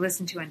people to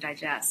listen to and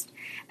digest.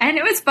 And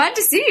it was fun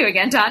to see you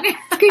again, Tanya.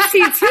 Good to see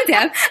you too,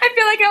 Deb. I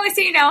feel like I only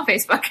see you now on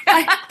Facebook.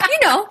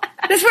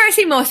 That's where I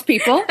see most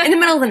people, in the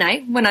middle of the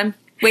night when I'm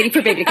waiting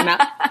for baby to come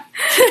out.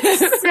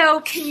 So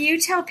can you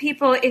tell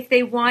people if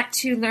they want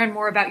to learn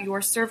more about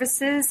your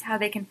services, how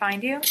they can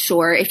find you?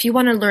 Sure. If you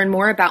want to learn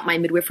more about my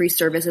midwifery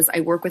services, I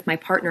work with my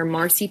partner,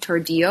 Marcy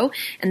Tardillo,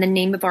 and the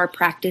name of our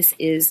practice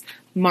is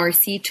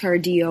Marcy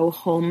Tardillo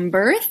Home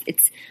Birth.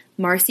 It's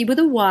Marcy with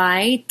a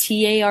Y,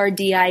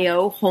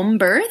 Tardio,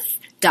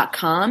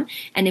 homebirth.com.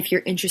 And if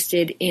you're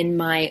interested in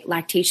my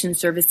lactation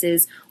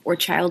services or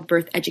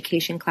childbirth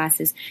education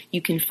classes,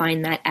 you can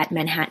find that at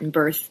Manhattan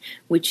Birth,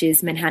 which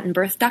is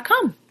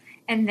manhattanbirth.com.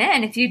 And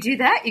then if you do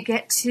that, you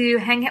get to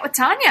hang out with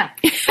Tanya.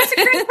 That's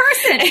a great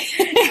person.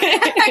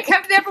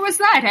 Come to the Upper West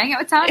Side, hang out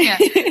with Tanya.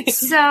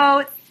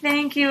 So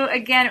thank you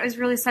again. It was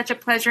really such a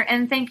pleasure.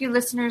 And thank you,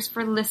 listeners,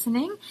 for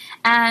listening.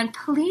 And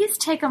please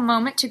take a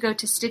moment to go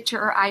to Stitcher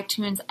or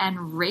iTunes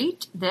and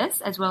rate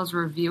this, as well as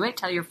review it.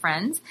 Tell your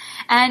friends.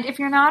 And if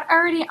you're not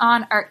already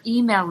on our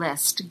email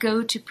list,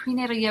 go to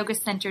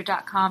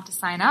prenatalyogacenter.com to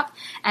sign up.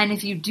 And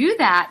if you do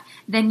that,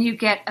 then you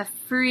get a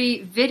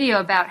free video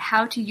about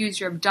how to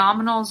use your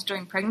abdominals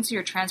during pregnancy,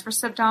 your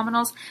transverse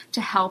abdominals, to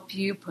help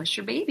you push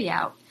your baby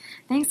out.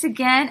 Thanks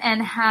again,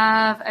 and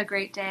have a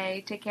great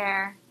day. Take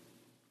care.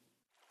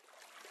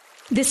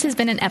 This has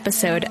been an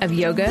episode of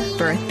Yoga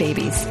Birth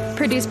Babies,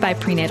 produced by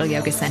Prenatal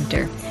Yoga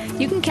Center.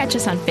 You can catch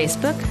us on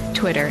Facebook,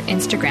 Twitter,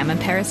 Instagram, and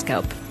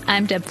Periscope.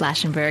 I'm Deb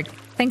Flaschenberg.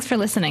 Thanks for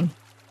listening.